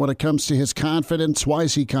 when it comes to his confidence, why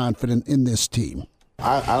is he confident in this team?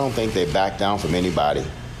 I don't think they back down from anybody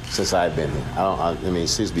since I've been here. I mean,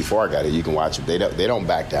 since before I got here, you can watch them. They don't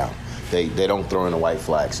back down. They don't throw in a white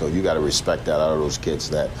flag. So you got to respect that out of those kids.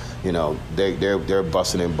 That they're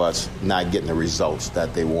busting in butts, not getting the results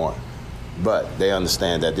that they want. But they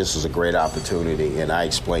understand that this is a great opportunity, and I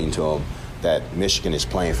explained to them that Michigan is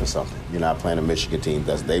playing for something. You're not playing a Michigan team.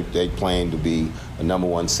 They playing to be a number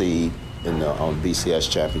 1 seed in the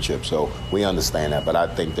BCS championship. So we understand that, but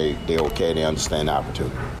I think they're okay. They understand the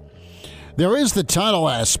opportunity. There is the tunnel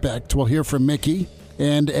aspect. We'll hear from Mickey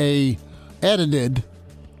and a edited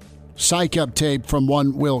psych-up tape from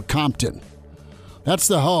one Will Compton. That's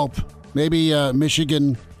the hope. Maybe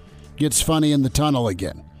Michigan gets funny in the tunnel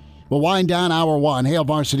again. We'll wind down hour 1. Hail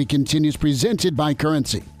Varsity continues, presented by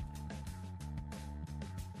Currency.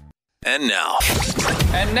 And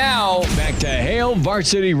now, back to Hail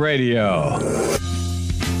Varsity Radio.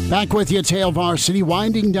 Back with you, it's Hail Varsity.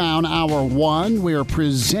 Winding down hour 1. We are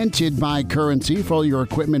presented by Currency. For all your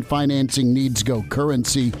equipment financing needs, go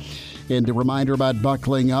Currency. And a reminder about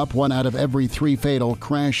buckling up. 1 out of every 3 fatal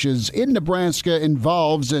crashes in Nebraska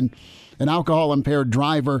involves an an alcohol-impaired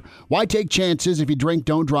driver. Why take chances? If you drink,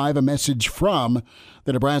 don't drive. A message from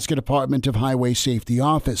the Nebraska Department of Highway Safety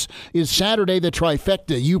Office. Is Saturday the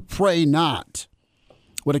trifecta? You pray not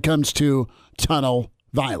when it comes to tunnel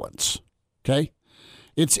violence. Okay?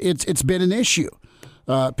 It's been an issue.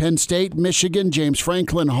 Penn State, Michigan, James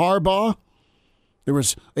Franklin, Harbaugh. There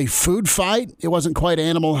was a food fight. It wasn't quite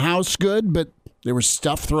Animal House good, but there was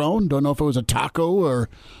stuff thrown. Don't know if it was a taco or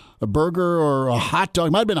a burger or a hot dog.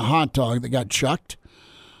 It might have been a hot dog that got chucked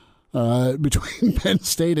between Penn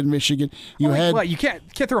State and Michigan. You can't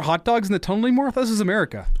throw hot dogs in the tunnel anymore? This is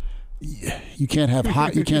America. You can't have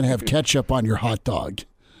ketchup on your hot dog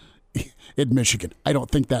in Michigan. I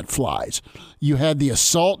don't think that flies. You had the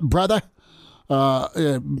assault, brother. All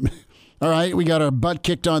right, we got our butt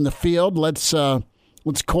kicked on the field. Let's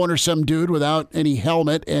corner some dude without any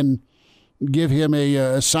helmet and give him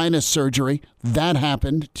a sinus surgery. That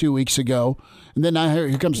happened 2 weeks ago. And then now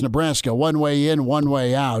here comes Nebraska. One way in, one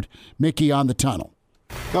way out. Mickey on the tunnel.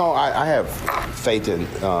 No, I have faith in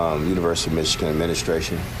University of Michigan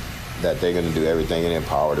administration that they're going to do everything in their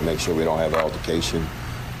power to make sure we don't have altercation.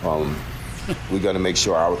 We're going to make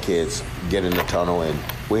sure our kids get in the tunnel, and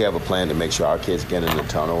we have a plan to make sure our kids get in the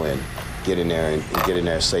tunnel and get in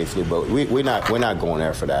there safely. But we're not going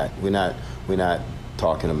there for that. We're not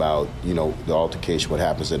talking about the altercation, what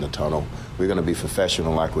happens in the tunnel. We're going to be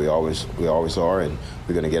professional like we always are, and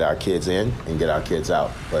we're going to get our kids in and get our kids out.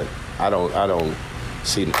 But I don't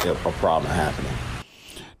see a problem happening.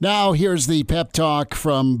 Now here's the pep talk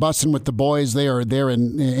from Bussin' with the Boys. They are there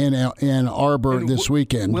in Ann Arbor this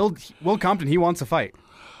weekend. Will Compton, he wants a fight.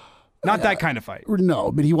 Not that kind of fight.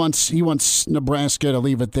 No, but he wants Nebraska to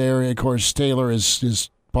leave it there. Of course, Taylor is his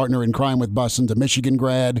partner in crime with Bussin', a Michigan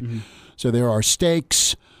grad. Mm-hmm. So there are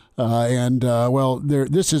stakes.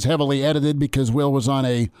 This is heavily edited because Will was on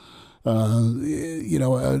a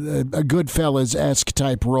Goodfellas-esque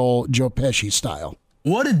type role, Joe Pesci style.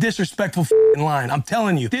 What a disrespectful line. I'm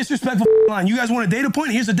telling you. Disrespectful line. You guys want a data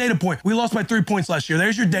point? Here's a data point. We lost by 3 points last year.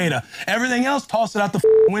 There's your data. Everything else, toss it out the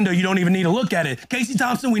window. You don't even need to look at it. Casey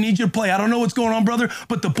Thompson, we need you to play. I don't know what's going on, brother,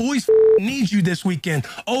 but the boys need you this weekend.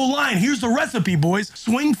 O-line, here's the recipe, boys.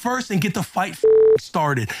 Swing first and get the fight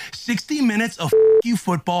started. 60 minutes of you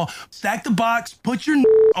football. Stack the box. Put your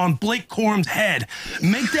on Blake Corum's head.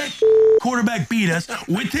 Make that quarterback beat us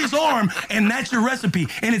with his arm, and that's your recipe.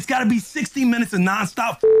 And it's got to be 60 minutes of nonstop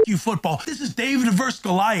you football. This is David versus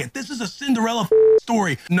Goliath. This is a Cinderella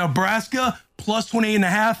story. Nebraska plus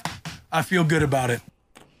 28.5. I feel good about it.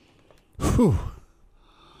 Whew.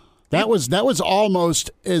 That was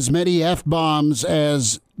almost as many F-bombs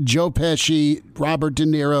as Joe Pesci, Robert De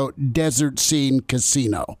Niro, Desert Scene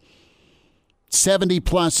Casino. 70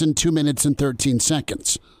 plus in 2 minutes and 13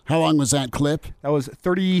 seconds. How long was that clip? That was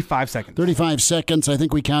 35 seconds. 35 seconds. I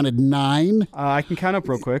think we counted 9. I can count up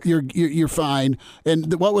real quick. You're fine.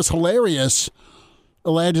 And what was hilarious,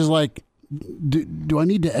 Elijah is like, do I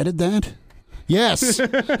need to edit that? Yes.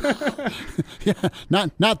 Yeah,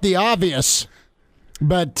 not the obvious,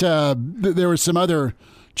 but there was some other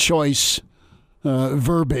choice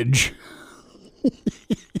verbiage.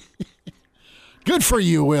 Good for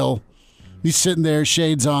you, Will. He's sitting there,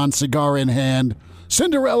 shades on, cigar in hand.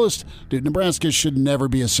 Cinderella's, dude, Nebraska should never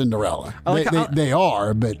be a Cinderella. They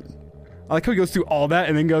are, but I like how he goes through all that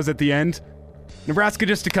and then goes at the end, Nebraska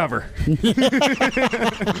just to cover.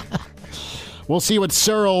 We'll see what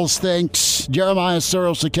Searles thinks. Jeremiah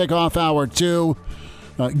Searles to kick off hour 2.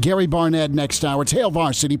 Gary Barnett next hour. It's Hail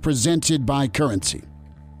Varsity presented by Currency.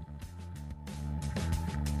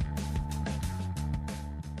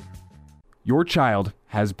 Your child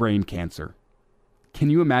has brain cancer. Can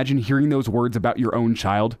you imagine hearing those words about your own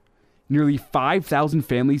child? Nearly 5,000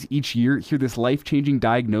 families each year hear this life-changing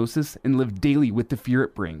diagnosis and live daily with the fear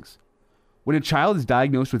it brings. When a child is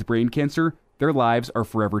diagnosed with brain cancer, their lives are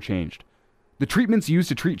forever changed. The treatments used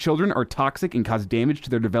to treat children are toxic and cause damage to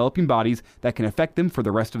their developing bodies that can affect them for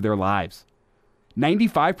the rest of their lives.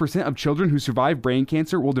 95% of children who survive brain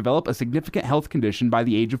cancer will develop a significant health condition by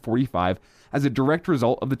the age of 45 as a direct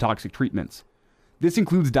result of the toxic treatments. This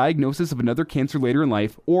includes diagnosis of another cancer later in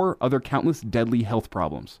life or other countless deadly health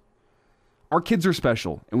problems. Our kids are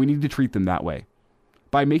special, and we need to treat them that way.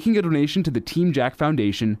 By making a donation to the Team Jack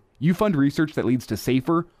Foundation, you fund research that leads to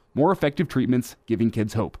safer, more effective treatments, giving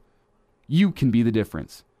kids hope. You can be the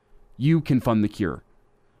difference. You can fund the cure.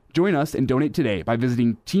 Join us and donate today by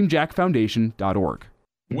visiting teamjackfoundation.org.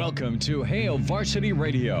 Welcome to Hail Varsity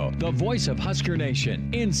Radio, the voice of Husker Nation.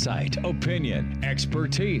 Insight, opinion,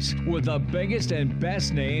 expertise, with the biggest and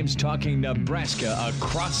best names talking Nebraska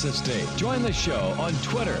across the state. Join the show on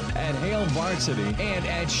Twitter at Hail Varsity and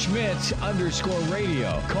at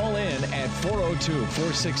Schmitz_radio. Call in at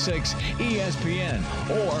 402-466-ESPN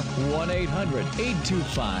or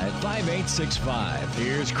 1-800-825-5865.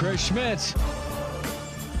 Here's Chris Schmitz.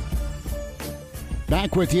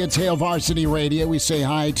 Back with you, it's Hail Varsity Radio. We say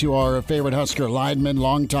hi to our favorite Husker lineman,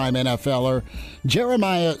 longtime NFLer,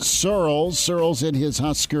 Jeremiah Sirles. Sirles in his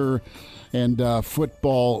Husker and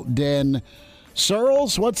football den.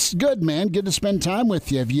 Sirles, what's good, man? Good to spend time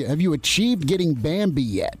with you. Have you achieved getting Bambi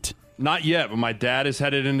yet? Not yet, but my dad is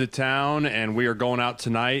headed into town, and we are going out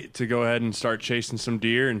tonight to go ahead and start chasing some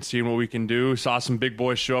deer and seeing what we can do. Saw some big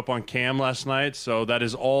boys show up on cam last night, so that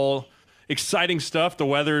is all exciting stuff. The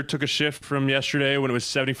weather took a shift from yesterday when it was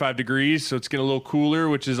 75 degrees, so it's getting a little cooler,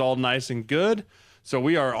 which is all nice and good. So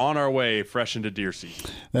we are on our way fresh into deer season.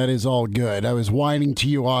 That is all good. I was whining to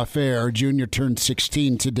you off air. Junior turned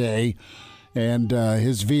 16 today, and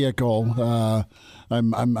his vehicle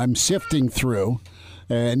I'm sifting through,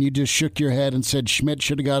 and you just shook your head and said Schmidt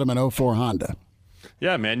should have got him an 04 Honda.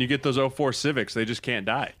 Yeah, man, you get those 04 Civics, they just can't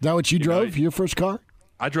die. Is that what you drove, your first car?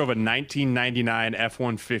 I drove a 1999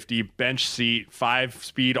 F-150 bench seat,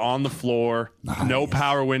 5-speed on the floor, nice. No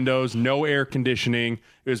power windows, no air conditioning.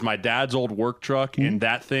 It was my dad's old work truck, and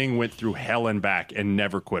that thing went through hell and back and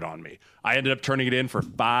never quit on me. I ended up turning it in for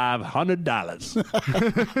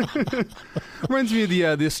 $500. Reminds me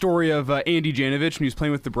of the story of Andy Janovich when he was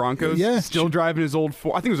playing with the Broncos. Yeah, still driving his old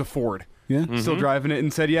Ford. I think it was a Ford. Yeah, still driving it,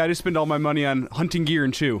 and said, "Yeah, I just spend all my money on hunting gear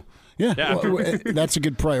and chew." Yeah, well, that's a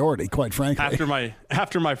good priority, quite frankly.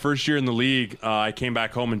 After my first year in the league, I came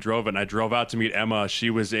back home and drove it, and I drove out to meet Emma. She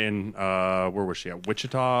was in, where was she at?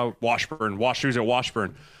 Wichita? Washburn. She was at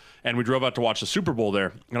Washburn, and we drove out to watch the Super Bowl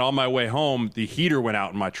there. And on my way home, the heater went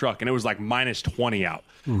out in my truck, and it was like minus 20 out.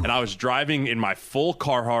 And I was driving in my full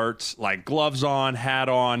Carhartts, like gloves on, hat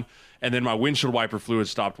on, and then my windshield wiper fluid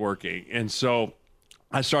stopped working. And so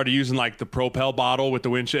I started using like the Propel bottle with the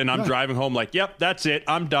windshield, and I'm driving home like, yep, that's it.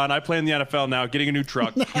 I'm done. I play in the NFL now, getting a new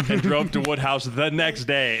truck, and drove to Woodhouse the next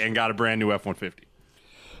day and got a brand new F-150.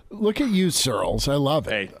 Look at you, Sirles. I love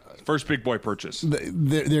it. Hey, first big boy purchase.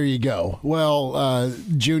 There you go. Well,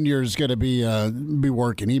 Junior's going to be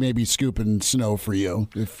working. He may be scooping snow for you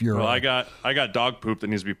if you're. Well, I got dog poop that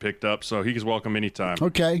needs to be picked up, so he's welcome anytime.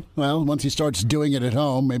 Okay. Well, once he starts doing it at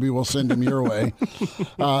home, maybe we'll send him your way.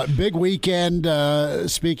 Big weekend.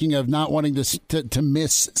 Speaking of not wanting to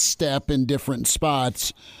misstep in different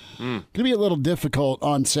spots, going to be a little difficult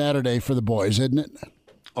on Saturday for the boys, isn't it?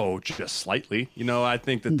 Oh, just slightly. I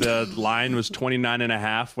think that the line was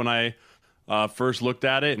 29.5 when I first looked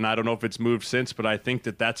at it, and I don't know if it's moved since, but I think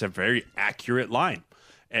that that's a very accurate line.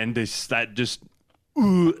 And that's just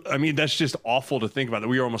awful to think about that.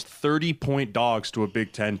 We are almost 30-point dogs to a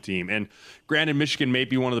Big Ten team. And granted, Michigan may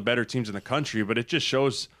be one of the better teams in the country, but it just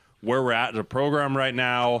shows where we're at as a program right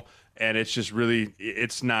now. And it's just really,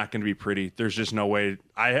 it's not going to be pretty. There's just no way.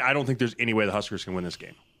 I don't think there's any way the Huskers can win this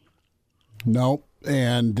game. Nope.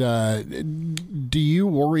 And do you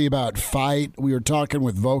worry about fight? We were talking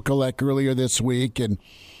with Vokalek earlier this week, and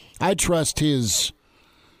I trust his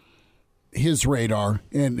radar.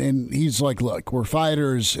 And he's like, look, we're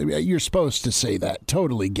fighters. You're supposed to say that.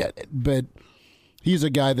 Totally get it. But he's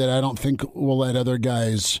a guy that I don't think will let other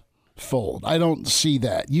guys fold. I don't see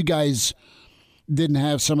that. You guys didn't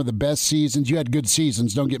have some of the best seasons. You had good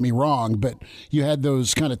seasons, don't get me wrong, but you had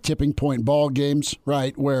those kind of tipping point ball games,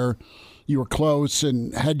 right, where you were close,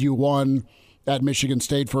 and had you won at Michigan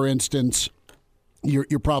State, for instance, you're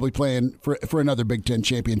probably playing for another Big Ten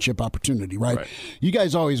championship opportunity, right? You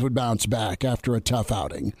guys always would bounce back after a tough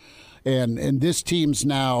outing. And this team's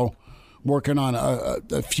now working on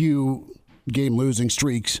a few game losing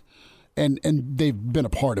streaks, and they've been a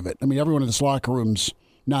part of it. I mean, everyone in this locker room's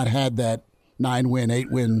not had that 9-win,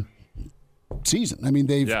 8-win season. I mean,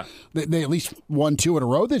 they at least won 2 in a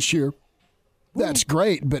row this year. That's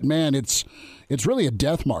great, but man, it's really a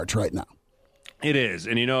death march right now. It is,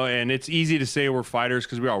 and and it's easy to say we're fighters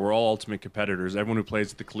because we are. We're all ultimate competitors. Everyone who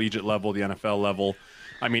plays at the collegiate level, the NFL level,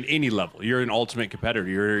 I mean, any level, you're an ultimate competitor.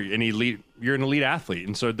 You're an elite athlete,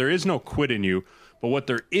 and so there is no quit in you. But what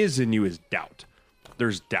there is in you is doubt.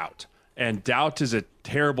 There's doubt, and doubt is a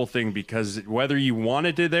terrible thing because whether you want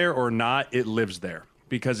it there or not, it lives there.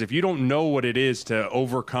 because if you don't know what it is to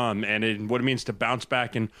overcome and what it means to bounce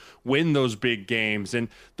back and win those big games, and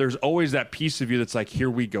there's always that piece of you that's like, here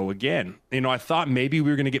we go again. I thought maybe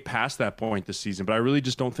we were going to get past that point this season, but I really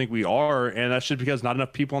just don't think we are, and that's just because not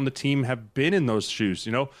enough people on the team have been in those shoes.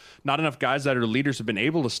 Not enough guys that are leaders have been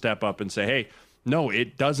able to step up and say, hey, no,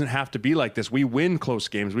 it doesn't have to be like this. We win close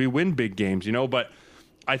games. We win big games, but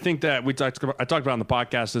I think that I talked about on the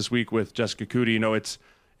podcast this week with Jessica Cootie,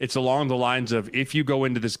 it's along the lines of, if you go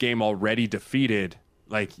into this game already defeated,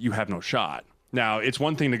 like, you have no shot. Now, it's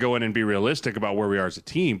one thing to go in and be realistic about where we are as a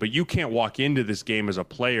team, but you can't walk into this game as a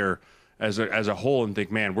player as a whole and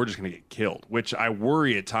think, man, we're just going to get killed, which I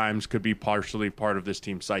worry at times could be partially part of this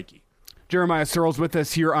team's psyche. Jeremiah Searles with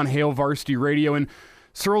us here on Hail Varsity Radio. And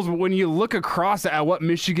Searles, when you look across at what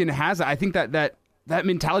Michigan has, I think that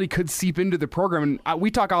mentality could seep into the program. And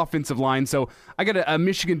we talk offensive line, so I got a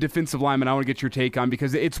Michigan defensive lineman I want to get your take on,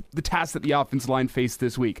 because it's the task that the offensive line faced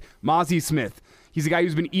this week. Mozzie Smith. He's a guy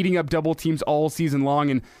who's been eating up double teams all season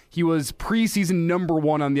long, and he was preseason number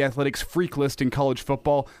 1 on the Athletics freak list in college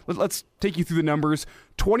football. Let's take you through the numbers.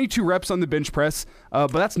 22 reps on the bench press,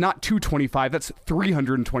 but that's not 225. That's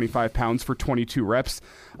 325 pounds for 22 reps.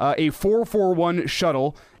 A 4.41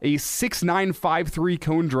 shuttle, a 6.953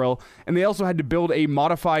 cone drill, and they also had to build a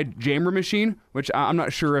modified jammer machine, which I'm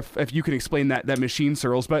not sure if you can explain that machine,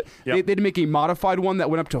 Searles, but they had to make a modified one that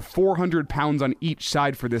went up to 400 pounds on each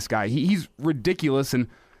side for this guy. He's ridiculous, and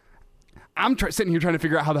I'm sitting here trying to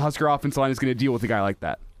figure out how the Husker offensive line is going to deal with a guy like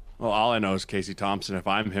that. Well, all I know is Casey Thompson. If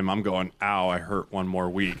I'm him, I'm going, ow, I hurt one more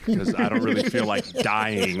week, because I don't really feel like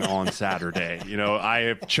dying on Saturday. I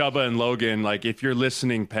have Chubba and Logan. Like, if you're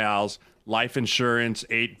listening, pals, life insurance,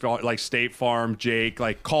 State Farm, Jake,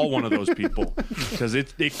 call one of those people, because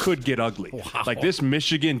it could get ugly. Wow. Like, this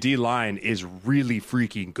Michigan D-line is really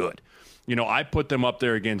freaking good. I put them up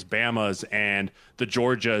there against Bama's and the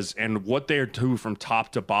Georgias, and what they do from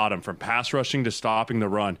top to bottom, from pass rushing to stopping the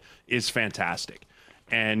run, is fantastic.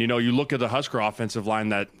 And, you look at the Husker offensive line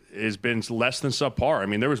that has been less than subpar. I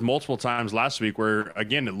mean, there was multiple times last week where,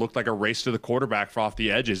 again, it looked like a race to the quarterback off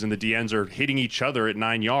the edges, and the DNs are hitting each other at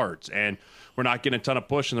 9 yards, and we're not getting a ton of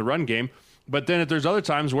push in the run game. But then there's other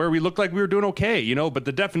times where we looked like we were doing okay, but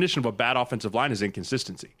the definition of a bad offensive line is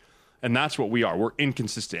inconsistency. And that's what we are. We're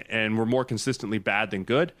inconsistent, and we're more consistently bad than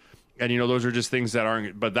good. And, those are just things that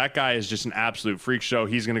aren't – but that guy is just an absolute freak show.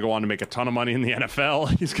 He's going to go on to make a ton of money in the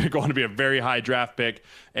NFL. He's going to go on to be a very high draft pick.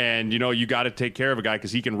 And, you got to take care of a guy,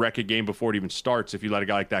 because he can wreck a game before it even starts if you let a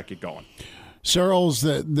guy like that get going. Searles,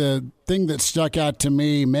 the thing that stuck out to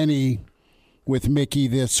me, many with Mickey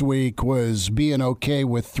this week, was being okay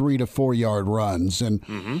with 3 to 4 yard runs.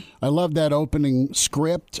 And I love that opening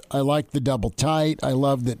script. I like the double tight. I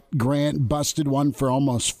love that Grant busted one for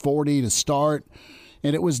almost 40 to start.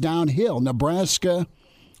 And it was downhill. Nebraska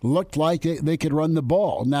looked like they could run the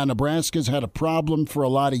ball. Now, Nebraska's had a problem for a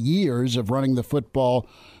lot of years of running the football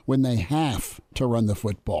when they have to run the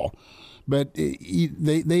football. But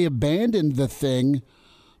they abandoned the thing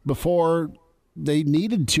before they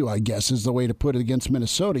needed to, I guess, is the way to put it, against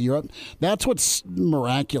Minnesota. You're up. That's what's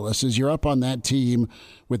miraculous, is you're up on that team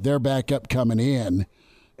with their backup coming in,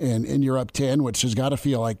 and you're up 10, which has got to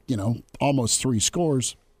feel like, almost 3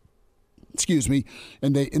 scores. Excuse me,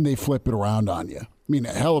 and they flip it around on you. I mean,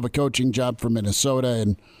 a hell of a coaching job for Minnesota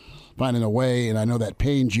and finding a way, and I know that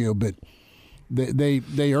pains you, but they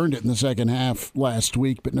earned it in the second half last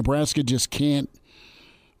week. But Nebraska just can't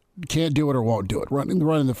do it or won't do it,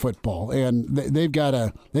 running the football, and they got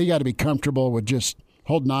to be comfortable with just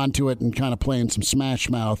holding on to it and kind of playing some smash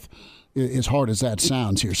mouth, as hard as that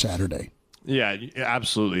sounds here Saturday. Yeah,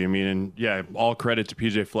 absolutely. I mean, and yeah, all credit to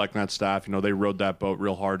PJ Fleck and that staff. They rode that boat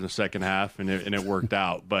real hard in the second half, and it worked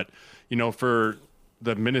out. But for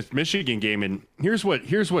the Michigan game, and here's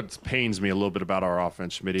what pains me a little bit about our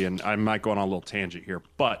offense, Schmitty, and I might go on a little tangent here,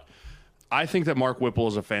 but I think that Mark Whipple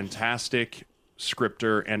is a fantastic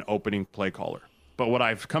scripter and opening play caller. But what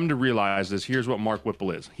I've come to realize is, here's what Mark Whipple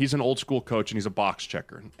is. He's an old school coach, and he's a box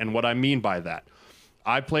checker. And what I mean by that,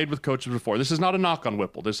 I played with coaches before. This is not a knock on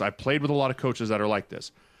Whipple. I played with a lot of coaches that are like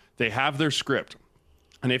this. They have their script.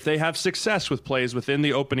 And if they have success with plays within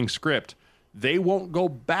the opening script, they won't go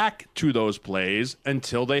back to those plays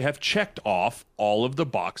until they have checked off all of the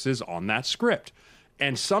boxes on that script.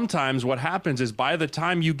 And sometimes what happens is, by the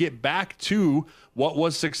time you get back to what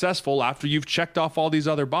was successful after you've checked off all these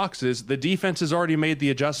other boxes, the defense has already made the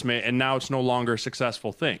adjustment, and now it's no longer a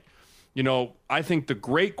successful thing. I think the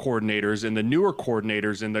great coordinators and the newer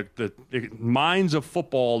coordinators and the minds of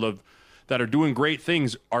football, that are doing great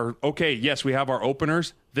things are, okay, yes, we have our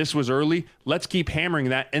openers. This was early. Let's keep hammering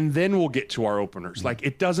that, and then we'll get to our openers. Like,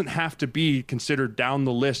 it doesn't have to be considered down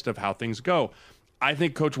the list of how things go. I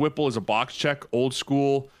think Coach Whipple is a box check, old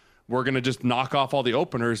school. We're going to just knock off all the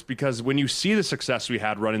openers, because when you see the success we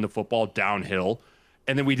had running the football downhill,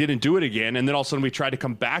 and then we didn't do it again, and then all of a sudden we tried to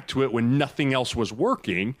come back to it when nothing else was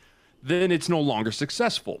working, then it's no longer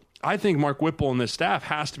successful. I think Mark Whipple and this staff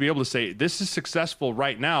has to be able to say, this is successful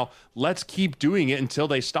right now. Let's keep doing it until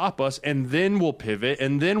they stop us, and then we'll pivot,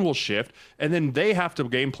 and then we'll shift, and then they have to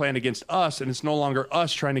game plan against us, and it's no longer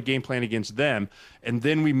us trying to game plan against them, and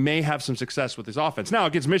then we may have some success with this offense. Now,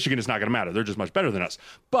 against Michigan, it's not going to matter. They're just much better than us.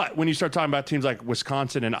 But when you start talking about teams like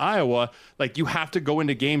Wisconsin and Iowa, like, you have to go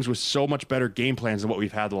into games with so much better game plans than what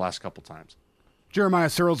we've had the last couple times. Jeremiah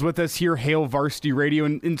Searles with us here, Hail Varsity Radio.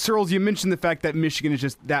 And Searles, you mentioned the fact that Michigan is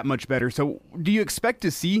just that much better. So do you expect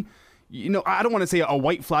to see, I don't want to say a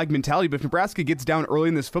white flag mentality, but if Nebraska gets down early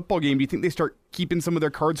in this football game, do you think they start keeping some of their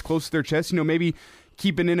cards close to their chest? Maybe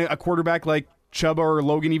keeping in a quarterback like Chuba or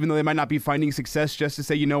Logan, even though they might not be finding success, just to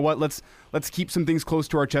say, you know what, let's keep some things close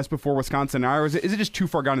to our chest before Wisconsin. Or is it just too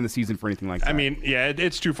far gone in the season for anything like that? I mean, yeah,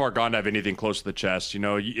 it's too far gone to have anything close to the chest.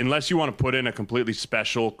 Unless you want to put in a completely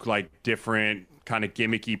special, like, different kind of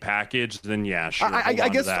gimmicky package, then yeah, sure. I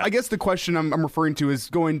guess the question I'm referring to is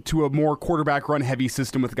going to a more quarterback run heavy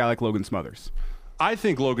system with a guy like Logan Smothers. I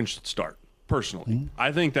think Logan should start, personally. Mm-hmm.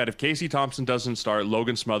 I think that if Casey Thompson doesn't start,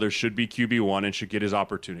 Logan Smothers should be QB1 and should get his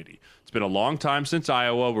opportunity. It's been a long time since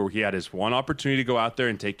Iowa where he had his one opportunity to go out there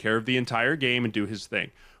and take care of the entire game and do his thing.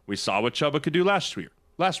 We saw what Chuba could do last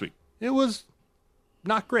week. It was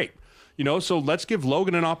not great. So let's give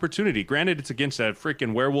Logan an opportunity. Granted, it's against a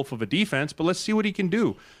freaking werewolf of a defense, but let's see what he can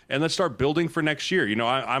do. And let's start building for next year.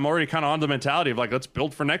 I'm already kind of on the mentality of, like, let's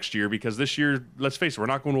build for next year, because this year, let's face it, we're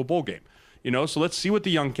not going to a bowl game. So let's see what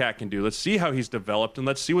the young cat can do. Let's see how he's developed, and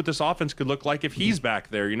let's see what this offense could look like if he's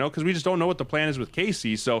back there, because we just don't know what the plan is with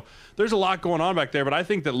Casey. So there's a lot going on back there, but I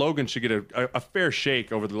think that Logan should get a fair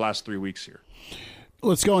shake over the last 3 weeks here.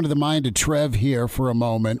 Let's go into the mind of Trev here for a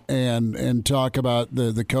moment and talk about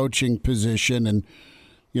the coaching position. And,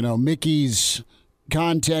 Mickey's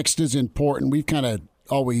context is important. We've kind of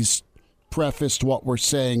always prefaced what we're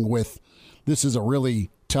saying with, this is a really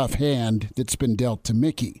tough hand that's been dealt to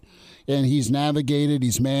Mickey. And he's navigated,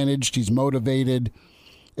 he's managed, he's motivated.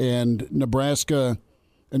 And Nebraska,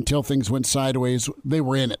 until things went sideways, they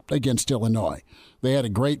were in it against Illinois. They had a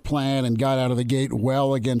great plan and got out of the gate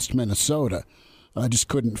well against Minnesota. Just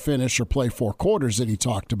couldn't finish or play 4 quarters that he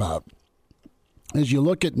talked about. As you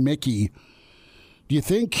look at Mickey, do you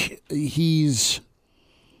think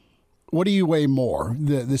what do you weigh more,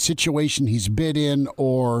 the situation he's been in,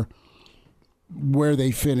 or where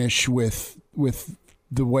they finish with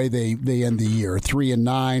the way they end the year,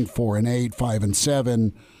 3-9, 4-8,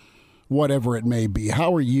 5-7, whatever it may be?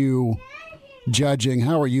 How are you judging,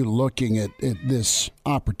 how are you looking at this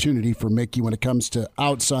opportunity for Mickey when it comes to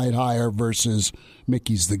outside hire versus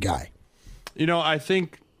Mickey's the guy? I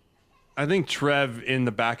think Trev, in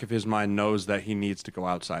the back of his mind, knows that he needs to go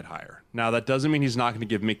outside hire. Now, that doesn't mean he's not going to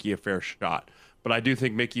give Mickey a fair shot, but I do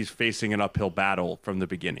think Mickey's facing an uphill battle from the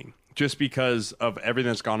beginning, just because of everything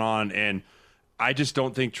that's gone on. And I just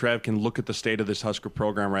don't think Trev can look at the state of this Husker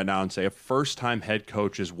program right now and say a first-time head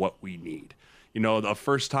coach is what we need. The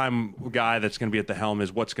first-time guy that's going to be at the helm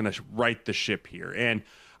is what's going to right the ship here. And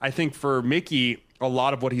I think for Mickey, a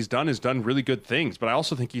lot of what he's done really good things, but I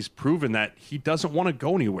also think he's proven that he doesn't want to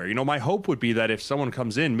go anywhere. My hope would be that if someone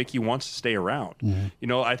comes in, Mickey wants to stay around.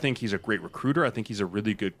 Mm-hmm. I think he's a great recruiter. I think he's a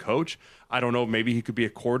really good coach. I don't know, maybe he could be a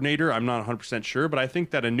coordinator. I'm not 100% sure, but I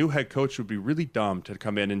think that a new head coach would be really dumb to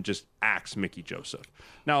come in and just axe Mickey Joseph.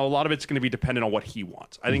 Now, a lot of it's going to be dependent on what he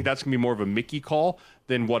wants. I think that's going to be more of a Mickey call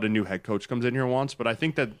than what a new head coach comes in here and wants, but I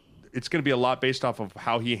think that it's going to be a lot based off of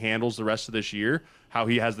how he handles the rest of this year, how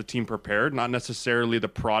he has the team prepared, not necessarily the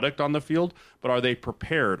product on the field, but are they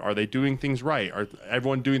prepared? Are they doing things right? Are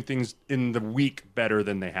everyone doing things in the week better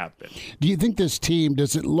than they have been? Do you think this team,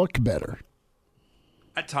 does it look better?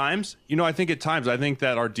 At times. I think at times. I think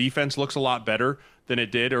that our defense looks a lot better than it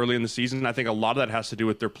did early in the season. And I think a lot of that has to do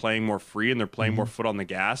with they're playing more free and they're playing more foot on the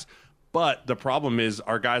gas. But the problem is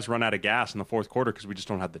our guys run out of gas in the fourth quarter because we just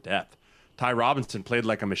don't have the depth. Ty Robinson played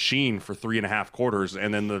like a machine for 3.5 quarters,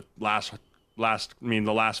 and then the last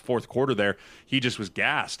fourth quarter there, he just was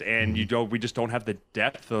gassed. And we just don't have the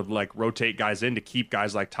depth of like rotate guys in to keep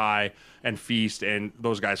guys like Ty and Feast and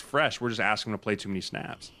those guys fresh. We're just asking them to play too many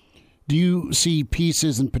snaps. Do you see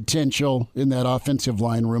pieces and potential in that offensive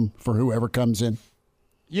line room for whoever comes in?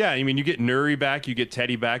 Yeah, I mean, you get Nuri back, you get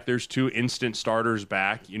Teddy back. There's 2 instant starters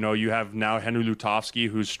back. You have now Henry Lutovsky,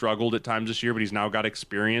 who's struggled at times this year, but he's now got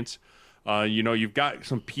experience. You've got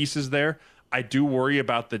some pieces there. I do worry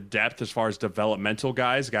about the depth as far as developmental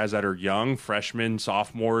guys that are young, freshmen,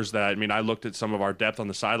 sophomores. I looked at some of our depth on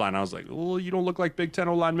the sideline. I was like, oh, you don't look like Big Ten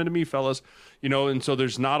O-linemen to me, fellas. And so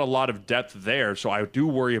there's not a lot of depth there. So I do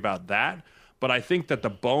worry about that. But I think that the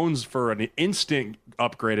bones for an instant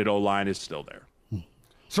upgraded O-line is still there.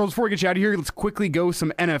 So before we get you out of here, let's quickly go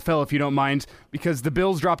some NFL, if you don't mind, because the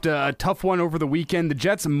Bills dropped a tough one over the weekend. The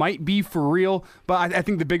Jets might be for real, but I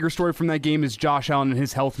think the bigger story from that game is Josh Allen and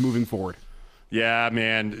his health moving forward. Yeah,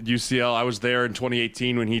 man. UCL, I was there in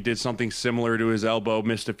 2018 when he did something similar to his elbow,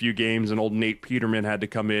 missed a few games, and old Nate Peterman had to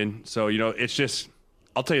come in. So, it's just,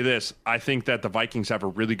 I'll tell you this. I think that the Vikings have a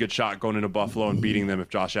really good shot going into Buffalo and beating them if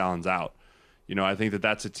Josh Allen's out. I think that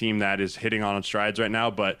that's a team that is hitting on strides right now,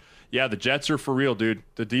 but yeah, the Jets are for real, dude.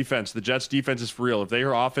 The Jets defense is for real. If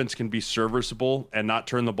their offense can be serviceable and not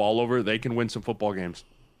turn the ball over, they can win some football games.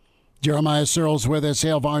 Jeremiah Searles with us,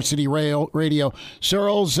 Hail Varsity Radio.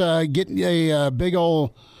 Searles, getting a big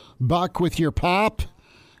old buck with your pop,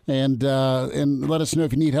 and let us know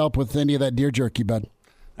if you need help with any of that deer jerky, bud.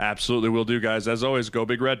 Absolutely will do, guys. As always, go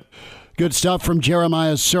Big Red. Good stuff from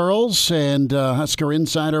Jeremiah Searles, and Husker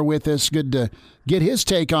Insider with us. Good to get his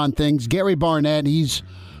take on things. Gary Barnett, he's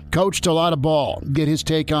coached a lot of ball. Get his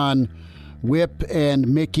take on Whip and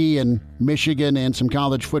Mickey and Michigan and some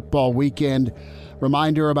college football weekend.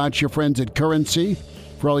 Reminder about your friends at Currency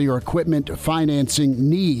for all your equipment financing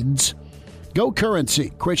needs. Go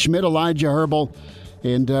Currency. Chris Schmidt, Elijah Herbal,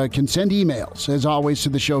 and can send emails, as always, to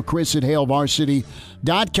the show, Chris at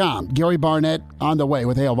HailVarsity.com. Gary Barnett on the way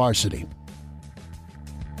with Hail Varsity.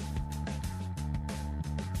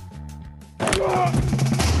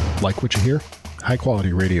 Like what you hear?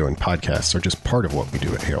 High-quality radio and podcasts are just part of what we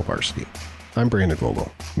do at Hail Varsity. I'm Brandon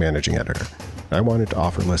Vogel, managing editor. I wanted to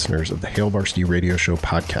offer listeners of the Hail Varsity Radio Show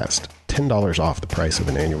podcast $10 off the price of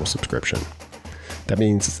an annual subscription. That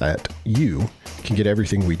means that you can get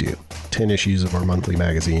everything we do, 10 issues of our monthly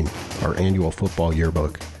magazine, our annual football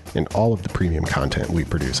yearbook, and all of the premium content we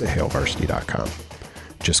produce at HailVarsity.com.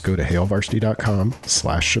 Just go to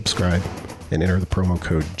HailVarsity.com/subscribe and enter the promo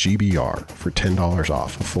code GBR for $10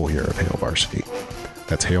 off a full year of Hail Varsity.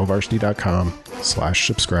 That's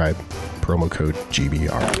HailVarsity.com/subscribe, promo code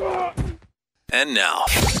GBR. And now,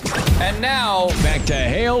 back to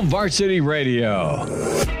Hail Varsity Radio.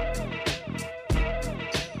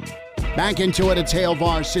 Back into it, it's Hail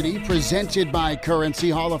Varsity, presented by Currency.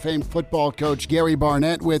 Hall of Fame football coach Gary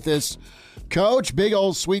Barnett with us. Coach, big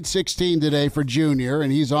old Sweet 16 today for Junior,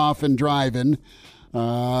 and he's off and driving.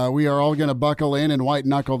 We are all going to buckle in and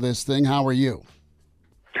white-knuckle this thing. How are you?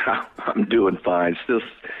 I'm doing fine.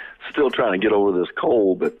 Still trying to get over this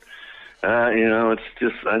cold, but, it's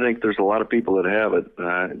just, I think there's a lot of people that have it,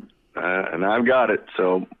 and I've got it,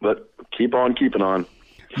 but keep on keeping on.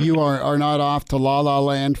 You are not off to La La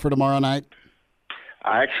Land for tomorrow night?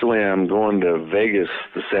 I actually am going to Vegas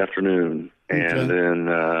this afternoon, and then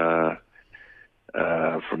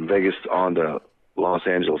from Vegas on to Los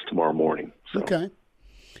Angeles tomorrow morning. So. Okay.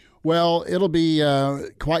 Well, it'll be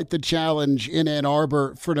quite the challenge in Ann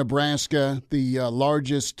Arbor for Nebraska, the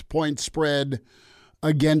largest point spread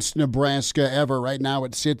against Nebraska ever. Right now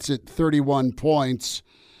it sits at 31 points.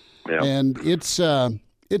 Yeah. And it's a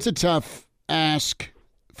tough ask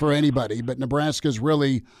for anybody, but Nebraska's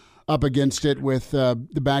really up against it with the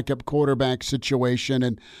backup quarterback situation.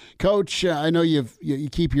 And Coach, I know you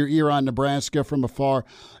keep your ear on Nebraska from afar.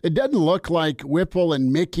 It doesn't look like Whipple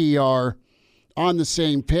and Mickey are on the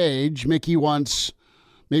same page. Mickey wants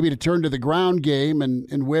maybe to turn to the ground game,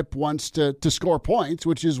 and Whip wants to score points,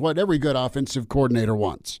 which is what every good offensive coordinator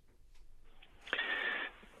wants.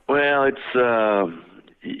 Well, it's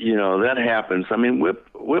that happens. I mean,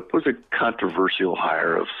 Whip was a controversial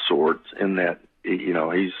hire of sorts in that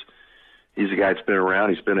he's a guy that's been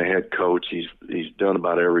around. He's been a head coach. He's done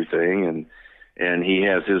about everything, and he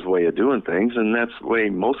has his way of doing things, and that's the way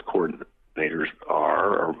most coordinators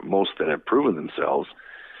are, or most that have proven themselves.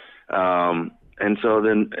 And so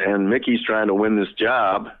then Mickey's trying to win this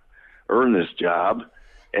job, earn this job,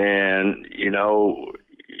 and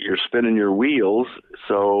you're spinning your wheels.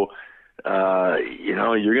 So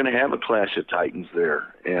you're going to have a clash of titans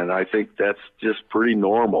there, and I think that's just pretty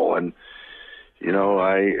normal. And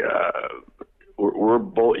we're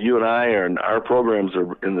both, you and I, and our programs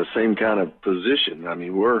are in the same kind of position. I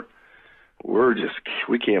mean,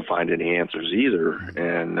 we can't find any answers either,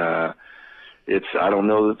 and I don't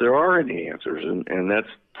know that there are any answers, and that's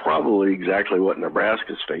probably exactly what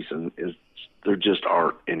Nebraska's facing, is there just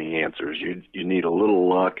aren't any answers. You need a little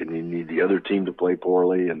luck, and you need the other team to play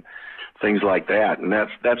poorly and things like that. And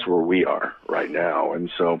that's where we are right now.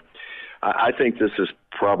 And so I think this is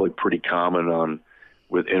probably pretty common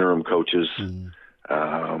with interim coaches.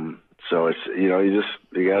 So it's, you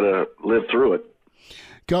got to live through it.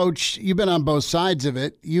 Coach, you've been on both sides of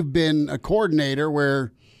it. You've been a coordinator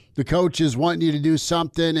where the coaches want you to do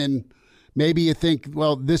something and maybe you think,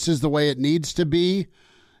 well, this is the way it needs to be.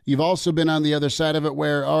 You've also been on the other side of it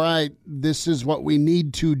where, all right, this is what we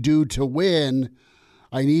need to do to win.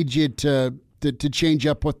 I need you to change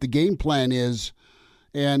up what the game plan is.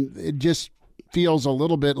 And it just feels a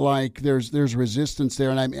little bit like there's resistance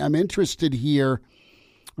there. And I'm interested here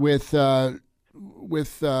with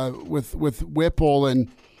Whipple and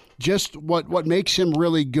just what makes him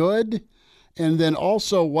really good, and then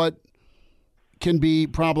also what can be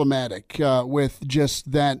problematic with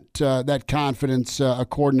just that confidence a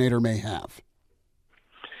coordinator may have.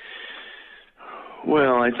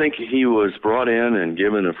 Well, I think he was brought in and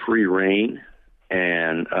given a free rein,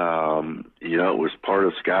 and it was part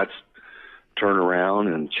of Scott's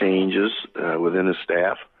turnaround and changes within his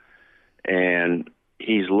staff, and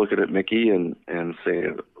he's looking at Mickey and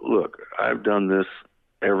saying, look, I've done this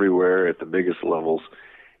everywhere at the biggest levels,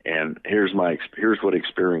 and here's what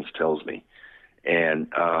experience tells me. And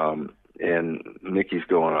Mickey's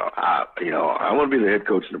going, I want to be the head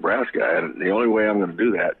coach of Nebraska, and the only way I'm going to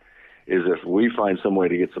do that is if we find some way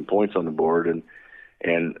to get some points on the board and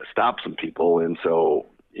stop some people. And so,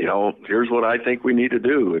 here's what I think we need to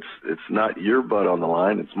do. It's not your butt on the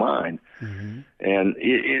line, it's mine. Mm-hmm. And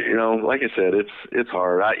like I said, it's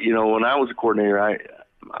hard. When I was a coordinator,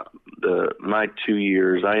 my 2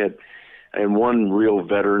 years, I had one real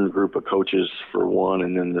veteran group of coaches for one,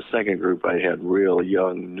 and then the second group I had real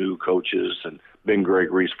young new coaches, and Ben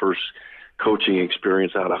Gregory's first coaching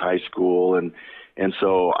experience out of high school, and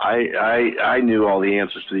so I knew all the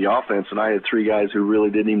answers to the offense, and I had three guys who really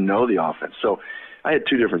didn't even know the offense. So I had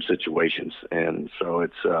two different situations, and so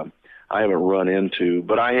it's I haven't run into,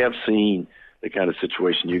 but I have seen the kind of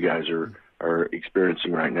situation you guys are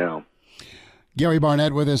experiencing right now. Gary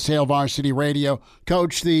Barnett with us, Hail Varsity Radio.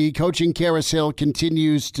 Coach, the coaching carousel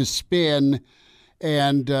continues to spin,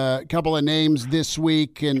 and a couple of names this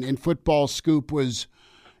week, and Football Scoop was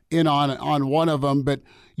in on one of them. But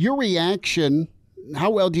your reaction,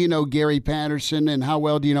 how well do you know Gary Patterson, and how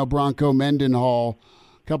well do you know Bronco Mendenhall?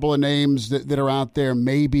 A couple of names that are out there,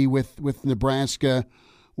 maybe with Nebraska,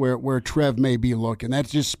 where Trev may be looking.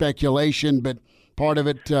 That's just speculation, but part of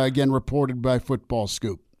it, again, reported by Football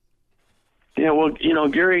Scoop. Yeah, well,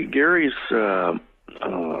 Gary's a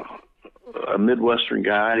Midwestern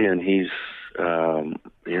guy, and he's a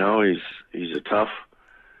tough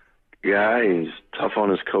guy. He's tough on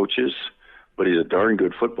his coaches, but he's a darn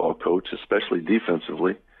good football coach, especially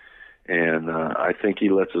defensively. And I think he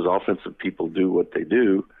lets his offensive people do what they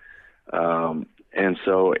do. And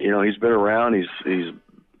so, he's been around. He's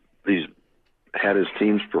had his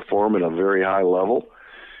teams perform at a very high level.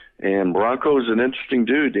 And Bronco's an interesting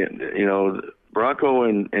dude. Bronco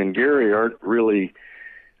and Gary aren't really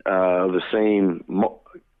the same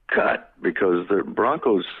cut, because the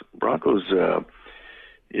Bronco's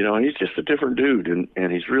he's just a different dude,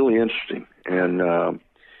 and he's really interesting. And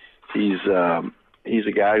he's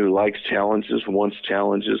a guy who likes challenges, wants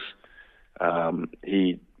challenges.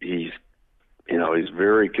 He's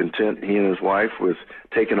very content, he and his wife, with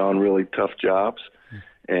taking on really tough jobs.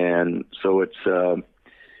 And so it's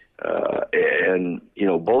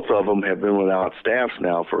both of them have been without staffs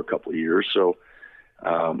now for a couple of years, so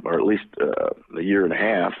or at least a year and a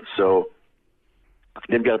half. So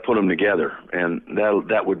they've got to put them together, and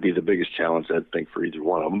that would be the biggest challenge, I think, for either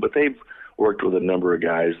one of them. But they've worked with a number of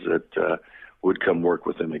guys that would come work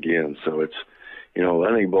with them again. So it's,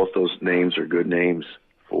 I think both those names are good names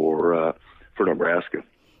for Nebraska.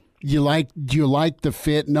 Do you like the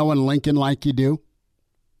fit, knowing Lincoln like you do?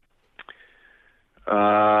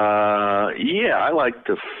 Yeah, I like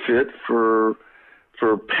the fit for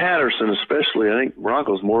Patterson especially. I think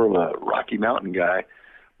Bronco's more of a Rocky Mountain guy,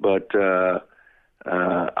 but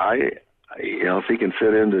if he can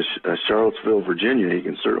fit into Charlottesville, Virginia, he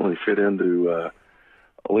can certainly fit into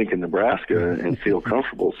Lincoln, Nebraska, and feel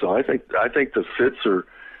comfortable. So I think the fits are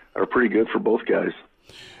pretty good for both guys.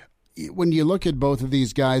 When you look at both of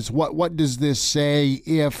these guys, what does this say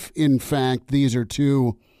if, in fact, these are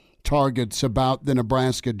two targets about the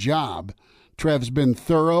Nebraska job? Trev's been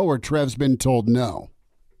thorough, or Trev's been told no?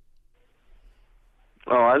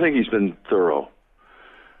 Oh, I think he's been thorough.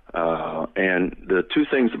 And the two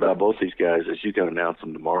things about both these guys is you can announce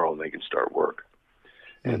them tomorrow and they can start work.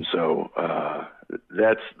 And so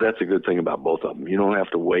that's a good thing about both of them. You don't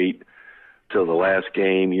have to wait till the last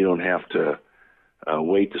game. You don't have to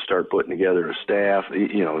wait to start putting together a staff.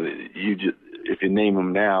 You just, if you name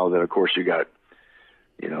them now, then of course you got,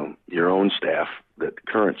 your own staff, that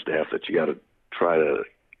current staff that you got to try to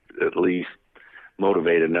at least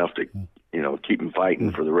motivate enough to, keep them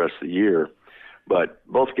fighting for the rest of the year. But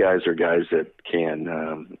both guys are guys that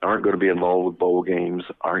aren't going to be involved with bowl games,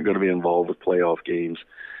 aren't going to be involved with playoff games.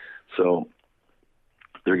 So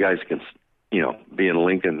they're guys that can, be in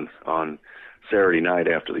Lincoln on Saturday night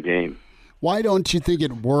after the game. Why don't you think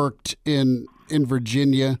it worked in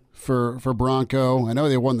Virginia for Bronco? I know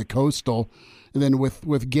they won the Coastal. And then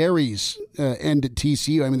with Gary's end at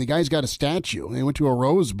TCU, I mean, the guy's got a statue. They went to a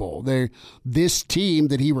Rose Bowl. This team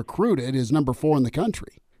that he recruited is number 4 in the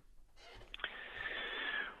country.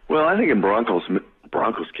 Well, I think in Bronco's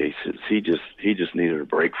case, he just needed a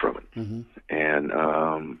break from it. Mm-hmm. And,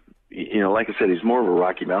 like I said, he's more of a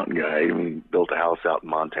Rocky Mountain guy. I mean, he built a house out in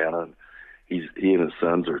Montana, and he and his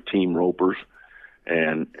sons are team ropers.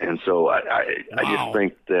 And so I just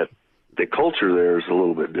think that the culture there is a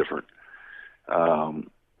little bit different.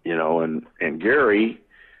 And Gary,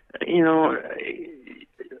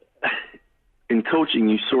 in coaching,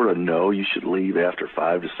 you sort of know you should leave after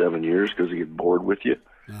 5 to 7 years because he get bored with you.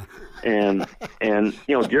 And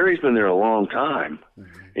Gary's been there a long time.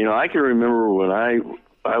 I can remember when I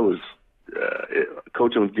was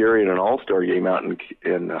coaching with Gary in an all-star game out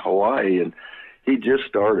in Hawaii, and he just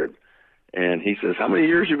started. And he says, "How many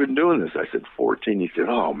years you been doing this?" I said, 14. He said,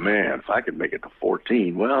 "Oh, man, if I could make it to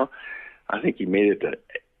 14." Well, I think he made it to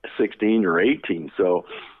 16 or 18, so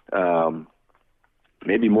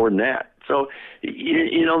maybe more than that. So,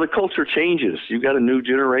 the culture changes. You got a new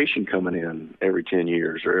generation coming in every 10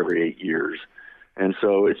 years or every 8 years. And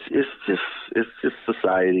so it's just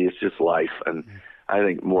society, it's just life, and I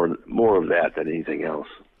think more of that than anything else.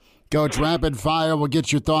 Coach, rapid fire, we'll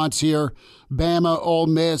get your thoughts here. Bama, Ole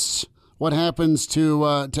Miss, what happens to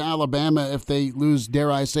Alabama if they lose,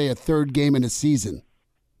 dare I say, a third game in a season?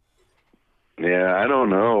 Yeah, I don't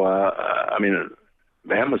know. I mean,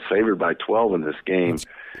 Bama's favored by 12 in this game. That's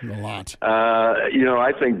a lot.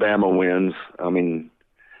 I think Bama wins. I mean,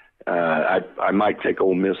 I might take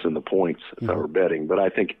Ole Miss in the points if I were betting, but I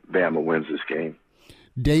think Bama wins this game.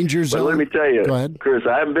 Danger zone. But let me tell you, Go ahead. Chris,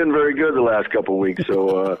 I haven't been very good the last couple of weeks,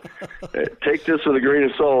 so take this with a grain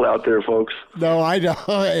of salt out there, folks. No, I know.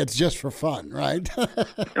 It's just for fun, right?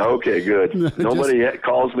 Okay, good. Nobody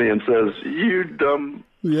calls me and says, "You dumb."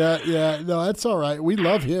 Yeah. No, that's all right. We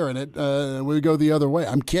love hearing it. We go the other way.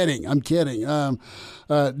 I'm kidding.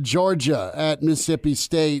 Georgia at Mississippi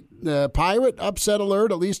State. Pirate upset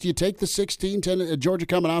alert. At least you take the 16-10. Georgia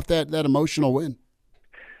coming off that emotional win.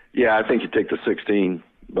 Yeah, I think you take the 16,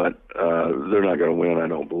 but they're not going to win, I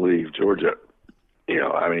don't believe. Georgia, they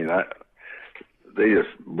just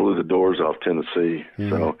blew the doors off Tennessee. Mm-hmm.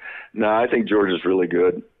 So, no, I think Georgia's really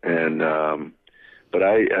good. And but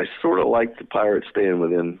I sort of like the Pirates staying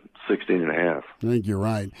within 16.5. I think you're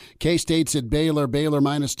right. K-State's at Baylor. Baylor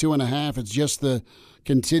minus 2.5. It's just the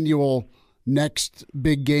continual next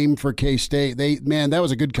big game for K-State. That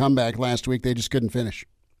was a good comeback last week. They just couldn't finish.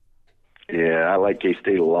 Yeah, I like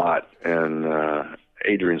K-State a lot, and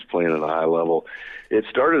Adrian's playing at a high level. It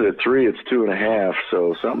started at 3, it's 2.5,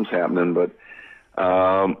 so something's happening. But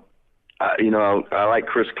I like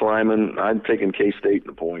Chris Kleiman. I'm taking K-State in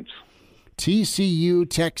the points. TCU,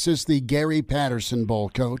 Texas, the Gary Patterson Bowl,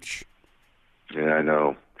 Coach. Yeah, I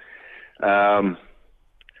know.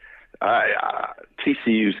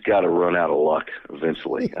 TCU's got to run out of luck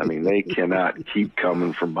eventually. I mean, they cannot keep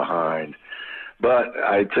coming from behind. But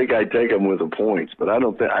I think I'd take them with the points. But I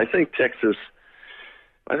think Texas.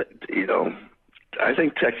 I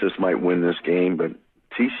think Texas might win this game. But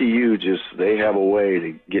TCU they have a way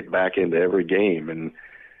to get back into every game, and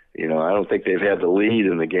I don't think they've had the lead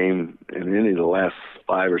in the game in any of the last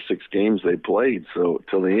 5 or 6 games they played. So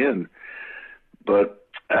till the end. But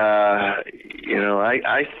I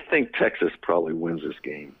think Texas probably wins this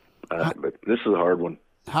game. But this is a hard one.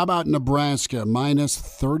 How about Nebraska minus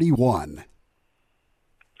 31?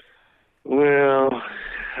 Well,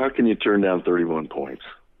 how can you turn down 31 points?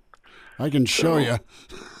 I can show you.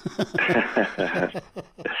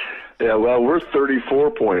 Yeah, well, we're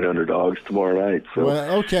 34-point underdogs tomorrow night. So,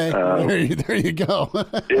 well, okay, there you go.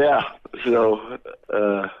 Yeah, so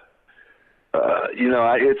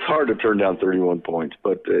it's hard to turn down 31 points.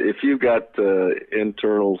 But if you've got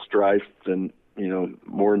internal strife, then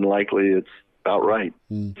more than likely it's about right.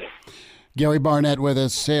 Gary Barnett with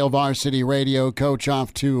us, Hail Varsity Radio. Coach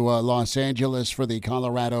off to Los Angeles for the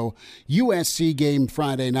Colorado USC game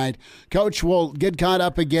Friday night. Coach, we'll get caught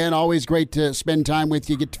up again. Always great to spend time with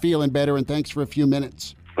you, get to feeling better, and thanks for a few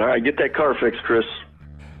minutes. All right, get that car fixed, Chris.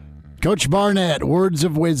 Coach Barnett, words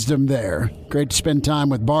of wisdom there. Great to spend time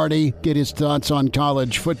with Barty, get his thoughts on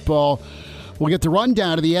college football. We'll get the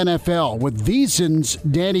rundown of the NFL with VSiN's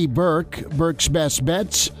Danny Burke, Burke's Best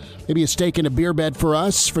Bets. Maybe a steak and a beer bet for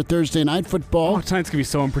us for Thursday night football. Oh, tonight's going to be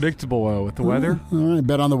so unpredictable with the weather. All right,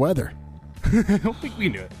 bet on the weather. I don't think we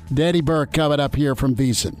knew it. Danny Burke coming up here from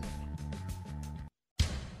VSiN.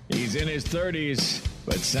 He's in his 30s,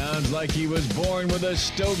 but sounds like he was born with a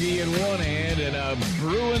stogie in one hand and a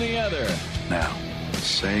brew in the other. Now,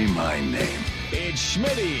 say my name. It's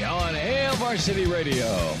Schmitty on Hail Varsity Radio.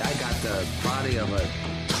 I got the body of a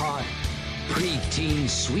taut, preteen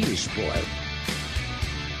Swedish boy.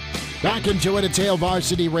 Back into it, it's Hail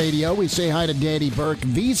Varsity Radio. We say hi to Danny Burke,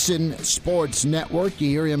 VSiN Sports Network. You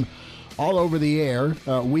hear him all over the air,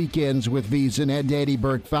 weekends with VSiN at Danny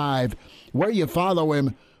Burke 5, where you follow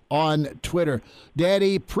him on Twitter.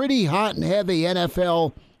 Daddy, pretty hot and heavy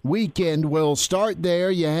NFL weekend. We'll start there.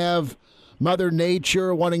 You have Mother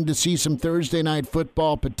Nature wanting to see some Thursday night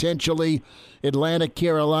football, potentially Atlanta,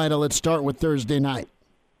 Carolina. Let's start with Thursday night.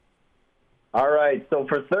 All right, so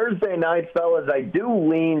for Thursday night, fellas, I do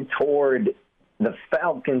lean toward the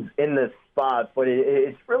Falcons in this spot, but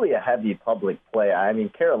it's really a heavy public play. I mean,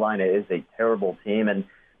 Carolina is a terrible team, and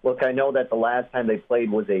look, I know that the last time they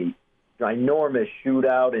played was a ginormous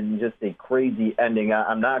shootout and just a crazy ending.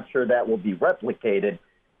 I'm not sure that will be replicated.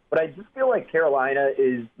 But I just feel like Carolina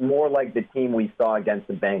is more like the team we saw against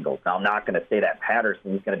the Bengals. Now, I'm not going to say that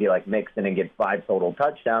Patterson is going to be like Mixon and get 5 total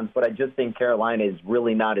touchdowns, but I just think Carolina is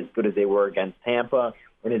really not as good as they were against Tampa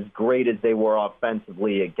and as great as they were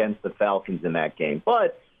offensively against the Falcons in that game.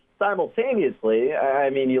 But simultaneously, I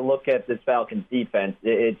mean, you look at this Falcons defense,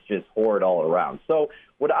 it's just horrid all around. So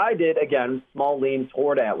what I did, again, small lean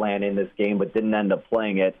toward Atlanta in this game, but didn't end up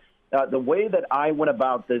playing it. The way that I went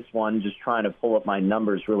about this one, just trying to pull up my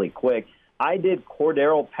numbers really quick, I did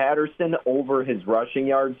Cordero Patterson over his rushing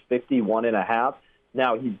yards, 51.5.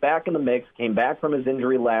 Now, he's back in the mix, came back from his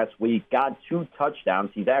injury last week, got 2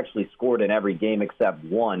 touchdowns. He's actually scored in every game except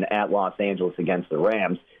one at Los Angeles against the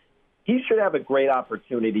Rams. He should have a great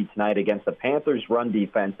opportunity tonight against the Panthers' run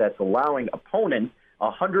defense that's allowing opponents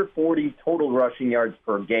 140 total rushing yards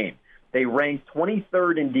per game. They rank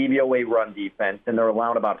 23rd in DVOA run defense, and they're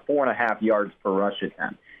allowed about 4.5 yards per rush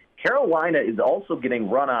attempt. Carolina is also getting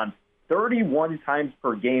run on 31 times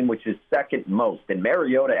per game, which is second most. And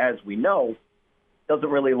Mariota, as we know, doesn't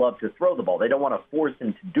really love to throw the ball. They don't want to force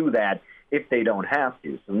him to do that if they don't have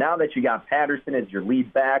to. So now that you got Patterson as your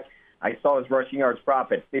lead back, I saw his rushing yards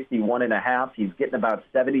prop at 51.5. He's getting about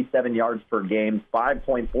 77 yards per game,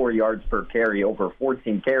 5.4 yards per carry, over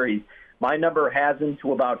 14 carries. My number has him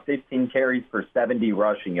to about 15 carries for 70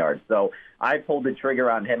 rushing yards. So I pulled the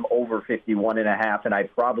trigger on him over 51.5, and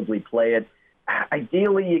I'd probably play it.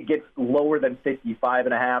 Ideally, you get lower than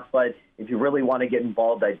 55.5, but if you really want to get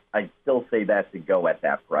involved, I'd still say that's a go at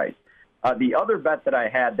that price. The other bet that I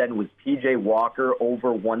had then was P.J. Walker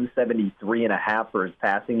over 173.5 for his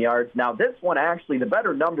passing yards. Now, this one actually, the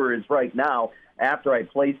better number is right now after I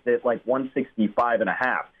placed it like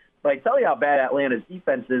 165.5. But I tell you how bad Atlanta's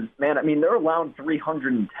defense is, man. I mean, they're allowing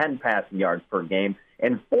 310 passing yards per game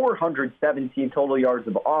and 417 total yards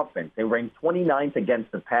of offense. They rank 29th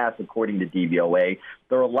against the pass, according to DVOA.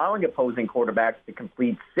 They're allowing opposing quarterbacks to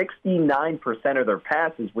complete 69% of their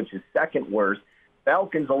passes, which is second worst.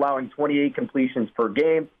 Falcons allowing 28 completions per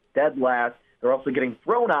game, dead last. They're also getting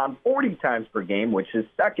thrown on 40 times per game, which is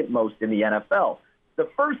second most in the NFL. The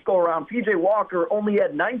first go-around, P.J. Walker only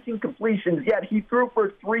had 19 completions, yet he threw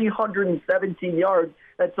for 317 yards.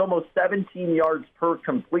 That's almost 17 yards per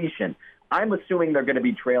completion. I'm assuming they're going to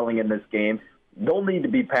be trailing in this game. They'll need to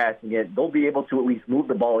be passing it. They'll be able to at least move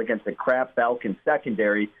the ball against a crap Falcons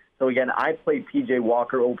secondary. So, again, I played P.J.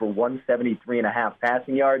 Walker over 173.5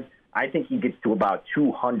 passing yards. I think he gets to about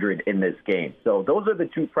 200 in this game. So those are the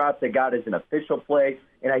two props I got as an official play,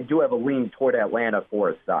 and I do have a lean toward Atlanta for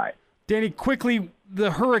a side. Danny, quickly,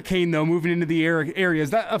 the hurricane, though, moving into the area, is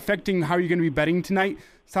that affecting how you're going to be betting tonight?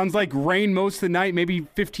 Sounds like rain most of the night, maybe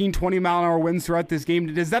 15, 20-mile-an-hour winds throughout this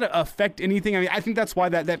game. Does that affect anything? I mean, I think that's why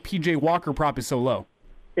that P.J. Walker prop is so low.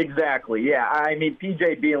 Exactly, yeah. I mean,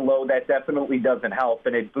 P.J. being low, that definitely doesn't help,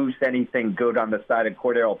 and it boosts anything good on the side of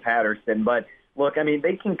Cordero Patterson. But, look, I mean,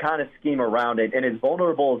 they can kind of scheme around it, and as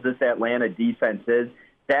vulnerable as this Atlanta defense is,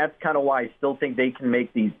 that's kind of why I still think they can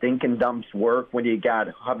make these dink and dumps work when you got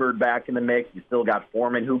Hubbard back in the mix. You still got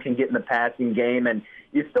Foreman who can get in the passing game, and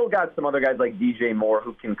you still got some other guys like DJ Moore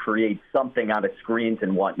who can create something out of screens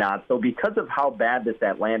and whatnot. So because of how bad this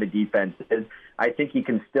Atlanta defense is, I think you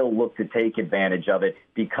can still look to take advantage of it.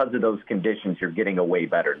 Because of those conditions, you're getting a way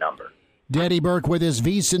better number. Daddy Burke with his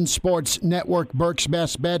VSiN Sports Network Burke's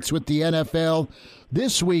Best Bets with the NFL.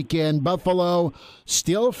 This weekend, Buffalo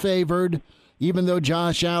still favored, even though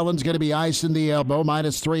Josh Allen's going to be icing the elbow,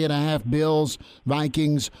 -3.5 Bills,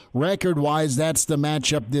 Vikings. Record-wise, that's the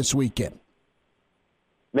matchup this weekend.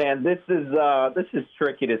 Man, this is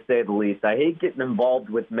tricky to say the least. I hate getting involved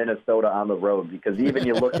with Minnesota on the road because even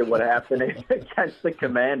you look at what happened against the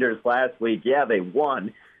Commanders last week. Yeah, they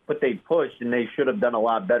won, but they pushed, and they should have done a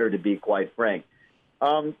lot better, to be quite frank.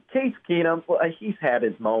 Case Keenum, well, he's had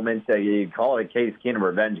his moments. You call it a Case Keenum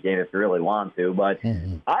revenge game if you really want to, but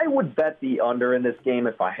I would bet the under in this game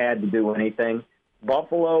if I had to do anything.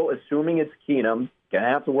 Buffalo, assuming it's Keenum, going to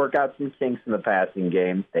have to work out some kinks in the passing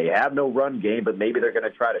game. They have no run game, but maybe they're going to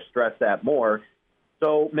try to stress that more.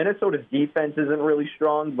 So Minnesota's defense isn't really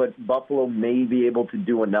strong, but Buffalo may be able to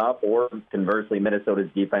do enough, or conversely, Minnesota's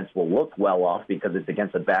defense will look well off because it's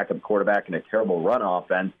against a backup quarterback and a terrible run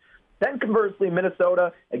offense. Then conversely,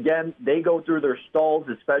 Minnesota, again, they go through their stalls,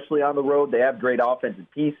 especially on the road. They have great offensive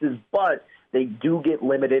pieces, but they do get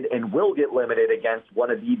limited and will get limited against one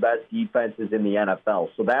of the best defenses in the NFL.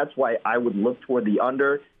 So that's why I would look toward the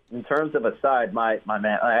under. In terms of a side, my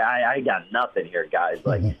man, I got nothing here, guys.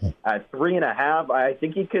 Like at 3.5, I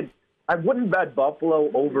think he could. I wouldn't bet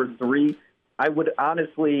Buffalo over 3. I would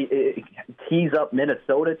honestly tease up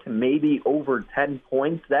Minnesota to maybe over 10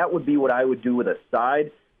 points. That would be what I would do with a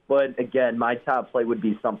side. But again, my top play would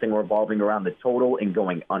be something revolving around the total and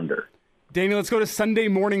going under. Danny, let's go to Sunday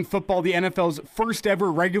morning football, the NFL's first ever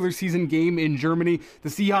regular season game in Germany. The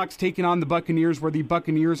Seahawks taking on the Buccaneers, where the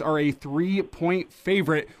Buccaneers are a 3-point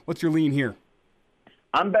favorite. What's your lean here?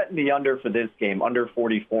 I'm betting the under for this game, under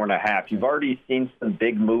 44.5. You've already seen some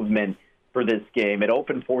big movement for this game. It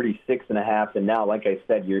opened 46.5, and now, like I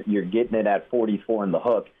said, you're getting it at 44 in the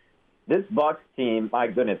hook. This Bucs team, my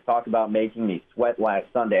goodness, talk about making me sweat last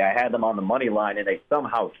Sunday. I had them on the money line, and they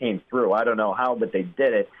somehow came through. I don't know how, but they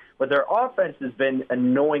did it. But their offense has been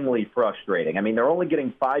annoyingly frustrating. I mean, they're only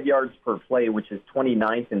getting 5 yards per play, which is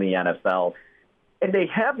 29th in the NFL. And they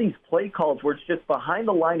have these play calls where it's just behind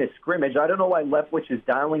the line of scrimmage. I don't know why Leftwich is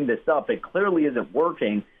dialing this up. It clearly isn't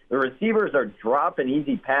working. The receivers are dropping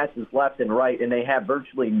easy passes left and right, and they have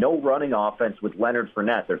virtually no running offense with Leonard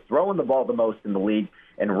Fournette. They're throwing the ball the most in the league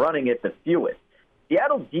and running it the fewest.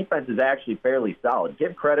 Seattle's defense is actually fairly solid.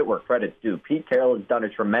 Give credit where credit's due. Pete Carroll has done a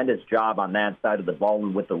tremendous job on that side of the ball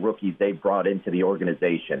and with the rookies they brought into the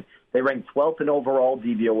organization. They ranked 12th in overall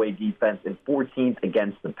DVOA defense and 14th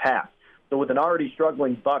against the pass. So with an already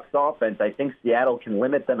struggling Bucs offense, I think Seattle can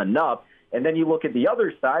limit them enough. And then you look at the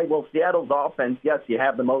other side, well, Seattle's offense, yes, you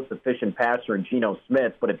have the most efficient passer in Geno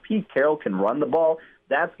Smith, but if Pete Carroll can run the ball,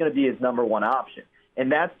 that's going to be his number one option. And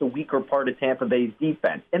that's the weaker part of Tampa Bay's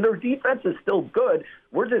defense. And their defense is still good.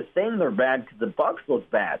 We're just saying they're bad because the Bucs look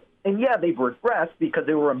bad. And, yeah, they've regressed because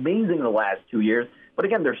they were amazing the last 2 years. But,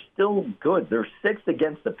 again, they're still good. They're 6th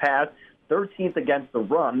against the pass, 13th against the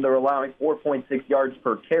run. They're allowing 4.6 yards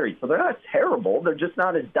per carry. So they're not terrible. They're just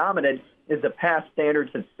not as dominant as the past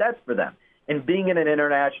standards have set for them. And being in an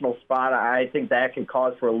international spot, I think that can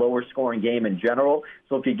cause for a lower scoring game in general.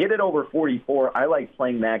 So if you get it over 44, I like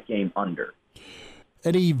playing that game under.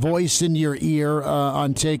 Any voice in your ear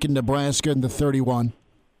on taking Nebraska in the 31?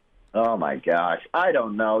 Oh, my gosh. I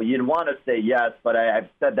don't know. You'd want to say yes, but I've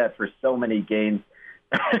said that for so many games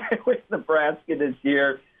with Nebraska this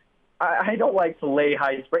year. I don't like to lay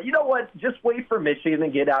high spread. You know what? Just wait for Michigan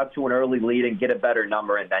and get out to an early lead and get a better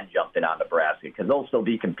number and then jump in on Nebraska because they'll still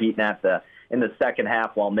be competing in the second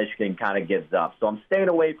half while Michigan kind of gives up. So I'm staying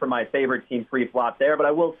away from my favorite team pre-flop there, but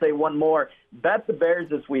I will say one more. Bet the Bears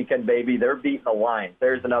this weekend, baby. They're beating the Lions.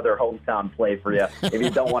 There's another hometown play for you. If you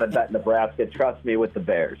don't want to bet Nebraska, trust me with the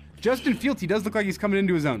Bears. Justin Fields, he does look like he's coming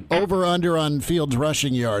into his own. Over-under on Fields'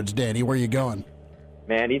 rushing yards, Danny. Where you going?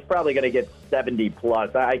 Man, he's probably going to get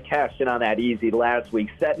 70-plus. I cashed in on that easy last week,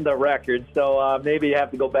 setting the record, so maybe you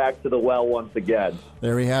have to go back to the well once again.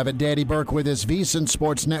 There we have it. Daddy Burke with his VSiN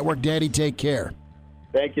Sports Network. Daddy, take care.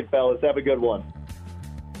 Thank you, fellas. Have a good one.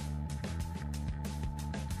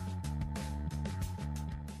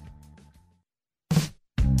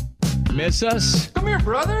 Miss us? Come here,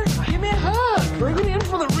 brother. Give me a hug. Bring it in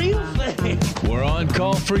for the real thing. We're on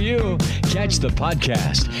call for you. Catch the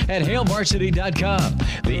podcast at HailVarsity.com,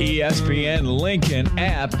 the ESPN Lincoln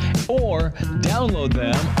app, or download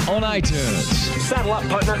them on iTunes. Saddle up,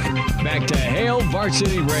 partner. Back to Hail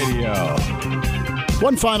Varsity Radio.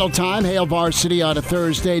 One final time, Hail Varsity on a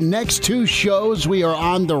Thursday. Next 2 shows, we are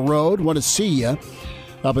on the road. Want to see you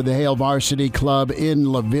up at the Hail Varsity Club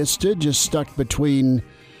in La Vista, just stuck between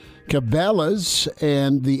Cabela's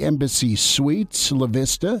and the Embassy Suites, La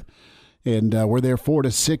Vista. And we're there 4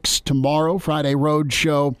 to 6 tomorrow, Friday road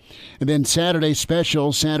show. And then Saturday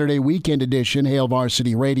special, Saturday weekend edition, Hail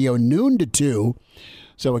Varsity Radio, noon to 2.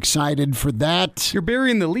 So excited for that. You're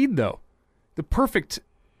burying the lead, though. The perfect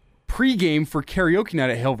pregame for karaoke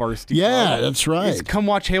night at Hail Varsity. Yeah, that's right. Is come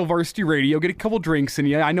watch Hail Varsity Radio, get a couple drinks in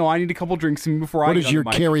you. I know I need a couple drinks in me before What I get is on your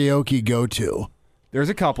the mic. karaoke go-to? There's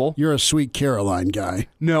a couple. You're a Sweet Caroline guy.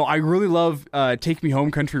 No, I really love Take Me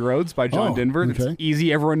Home Country Roads by John Denver. Okay. It's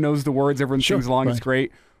easy. Everyone knows the words. Everyone sings along. Right. It's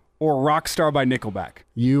great. Or Rockstar by Nickelback.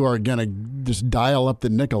 You are going to just dial up the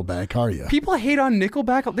Nickelback, are you? People hate on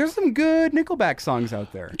Nickelback. There's some good Nickelback songs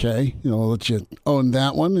out there. Okay. I'll let you own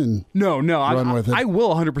that one and run with it. I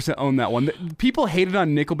will 100% own that one. People hated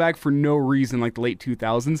on Nickelback for no reason, like the late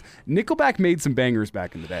 2000s. Nickelback made some bangers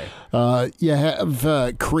back in the day. You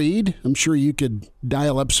have Creed. I'm sure you could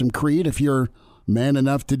dial up some Creed if you're man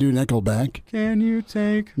enough to do Nickelback. Can you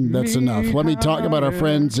take That's enough. Let me talk about our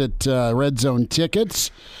friends at Red Zone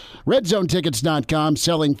Tickets. RedZoneTickets.com,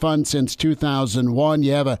 selling fun since 2001.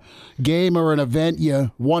 You have a game or an event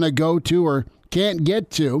you want to go to or can't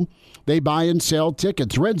get to, they buy and sell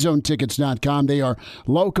tickets. RedZoneTickets.com. They are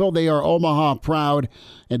local. They are Omaha proud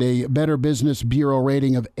and a Better Business Bureau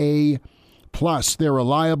rating of A+. They're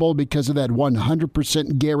reliable because of that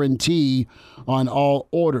 100% guarantee on all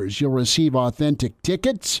orders. You'll receive authentic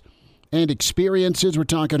tickets and experiences. We're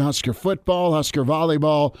talking Husker football, Husker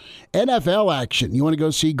volleyball, NFL action. You want to go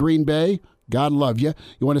see Green Bay? God love you.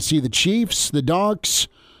 You want to see the Chiefs, the Donks?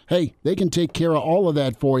 Hey, they can take care of all of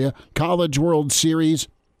that for you. College World Series.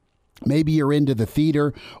 Maybe you're into the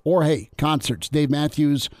theater. Or, hey, concerts. Dave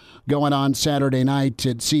Matthews going on Saturday night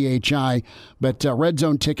at CHI. But Red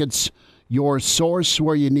Zone Tickets, your source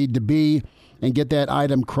where you need to be, and get that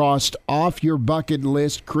item crossed off your bucket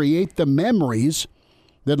list. Create the memories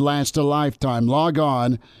that last a lifetime. Log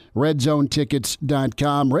on,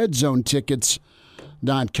 RedZoneTickets.com,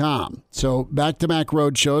 RedZoneTickets.com. So back-to-back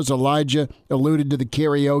road shows. Elijah alluded to the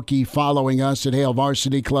karaoke following us at Hail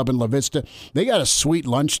Varsity Club in La Vista. They got a sweet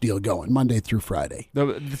lunch deal going Monday through Friday.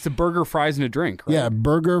 It's a burger, fries, and a drink, right? Yeah,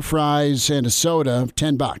 burger, fries, and a soda,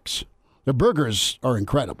 $10. The burgers are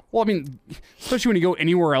incredible. Well, I mean, especially when you go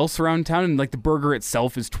anywhere else around town and like the burger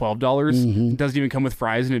itself is $12. It doesn't even come with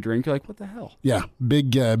fries and a drink. You're like, what the hell? Yeah,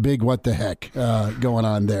 big what the heck going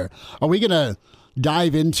on there. Are we going to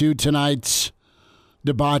dive into tonight's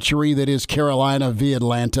debauchery that is Carolina v.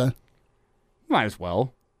 Atlanta? Might as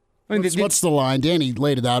well. I mean, what's the line? Danny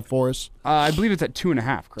laid it out for us. I believe it's at 2.5,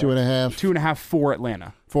 correct? 2.5. 2.5 for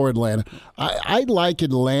Atlanta. For Atlanta. I like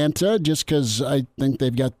Atlanta just because I think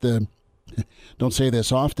they've got the, don't say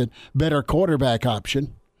this often, better quarterback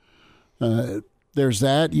option. There's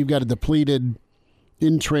that. You've got a depleted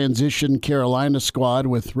in-transition Carolina squad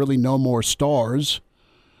with really no more stars.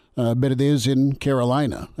 But it is in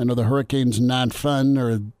Carolina. I know the hurricane's not fun,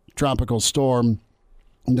 or tropical storm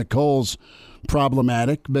Nicole's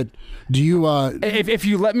problematic, but do you... If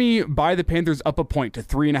you let me buy the Panthers up a point to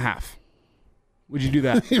 3.5, would you do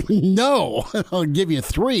that? No. I'll give you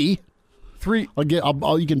 3. 3.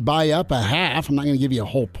 You can buy up a half. I'm not going to give you a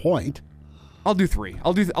whole point. I'll do 3.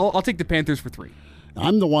 I'll take the Panthers for 3.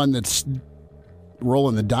 I'm the one that's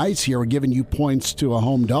rolling the dice here. We're giving you points to a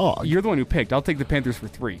home dog. You're the one who picked. I'll take the Panthers for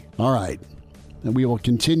 3. All right. And we will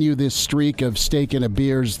continue this streak of steak and a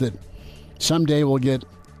beers that someday will get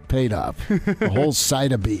paid off. A whole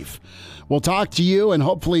side of beef. We'll talk to you and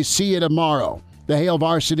hopefully see you tomorrow. The Hail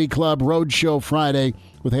Varsity Club Roadshow Friday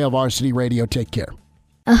with Hail Varsity Radio. Take care.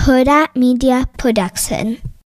 A Huda Media Production.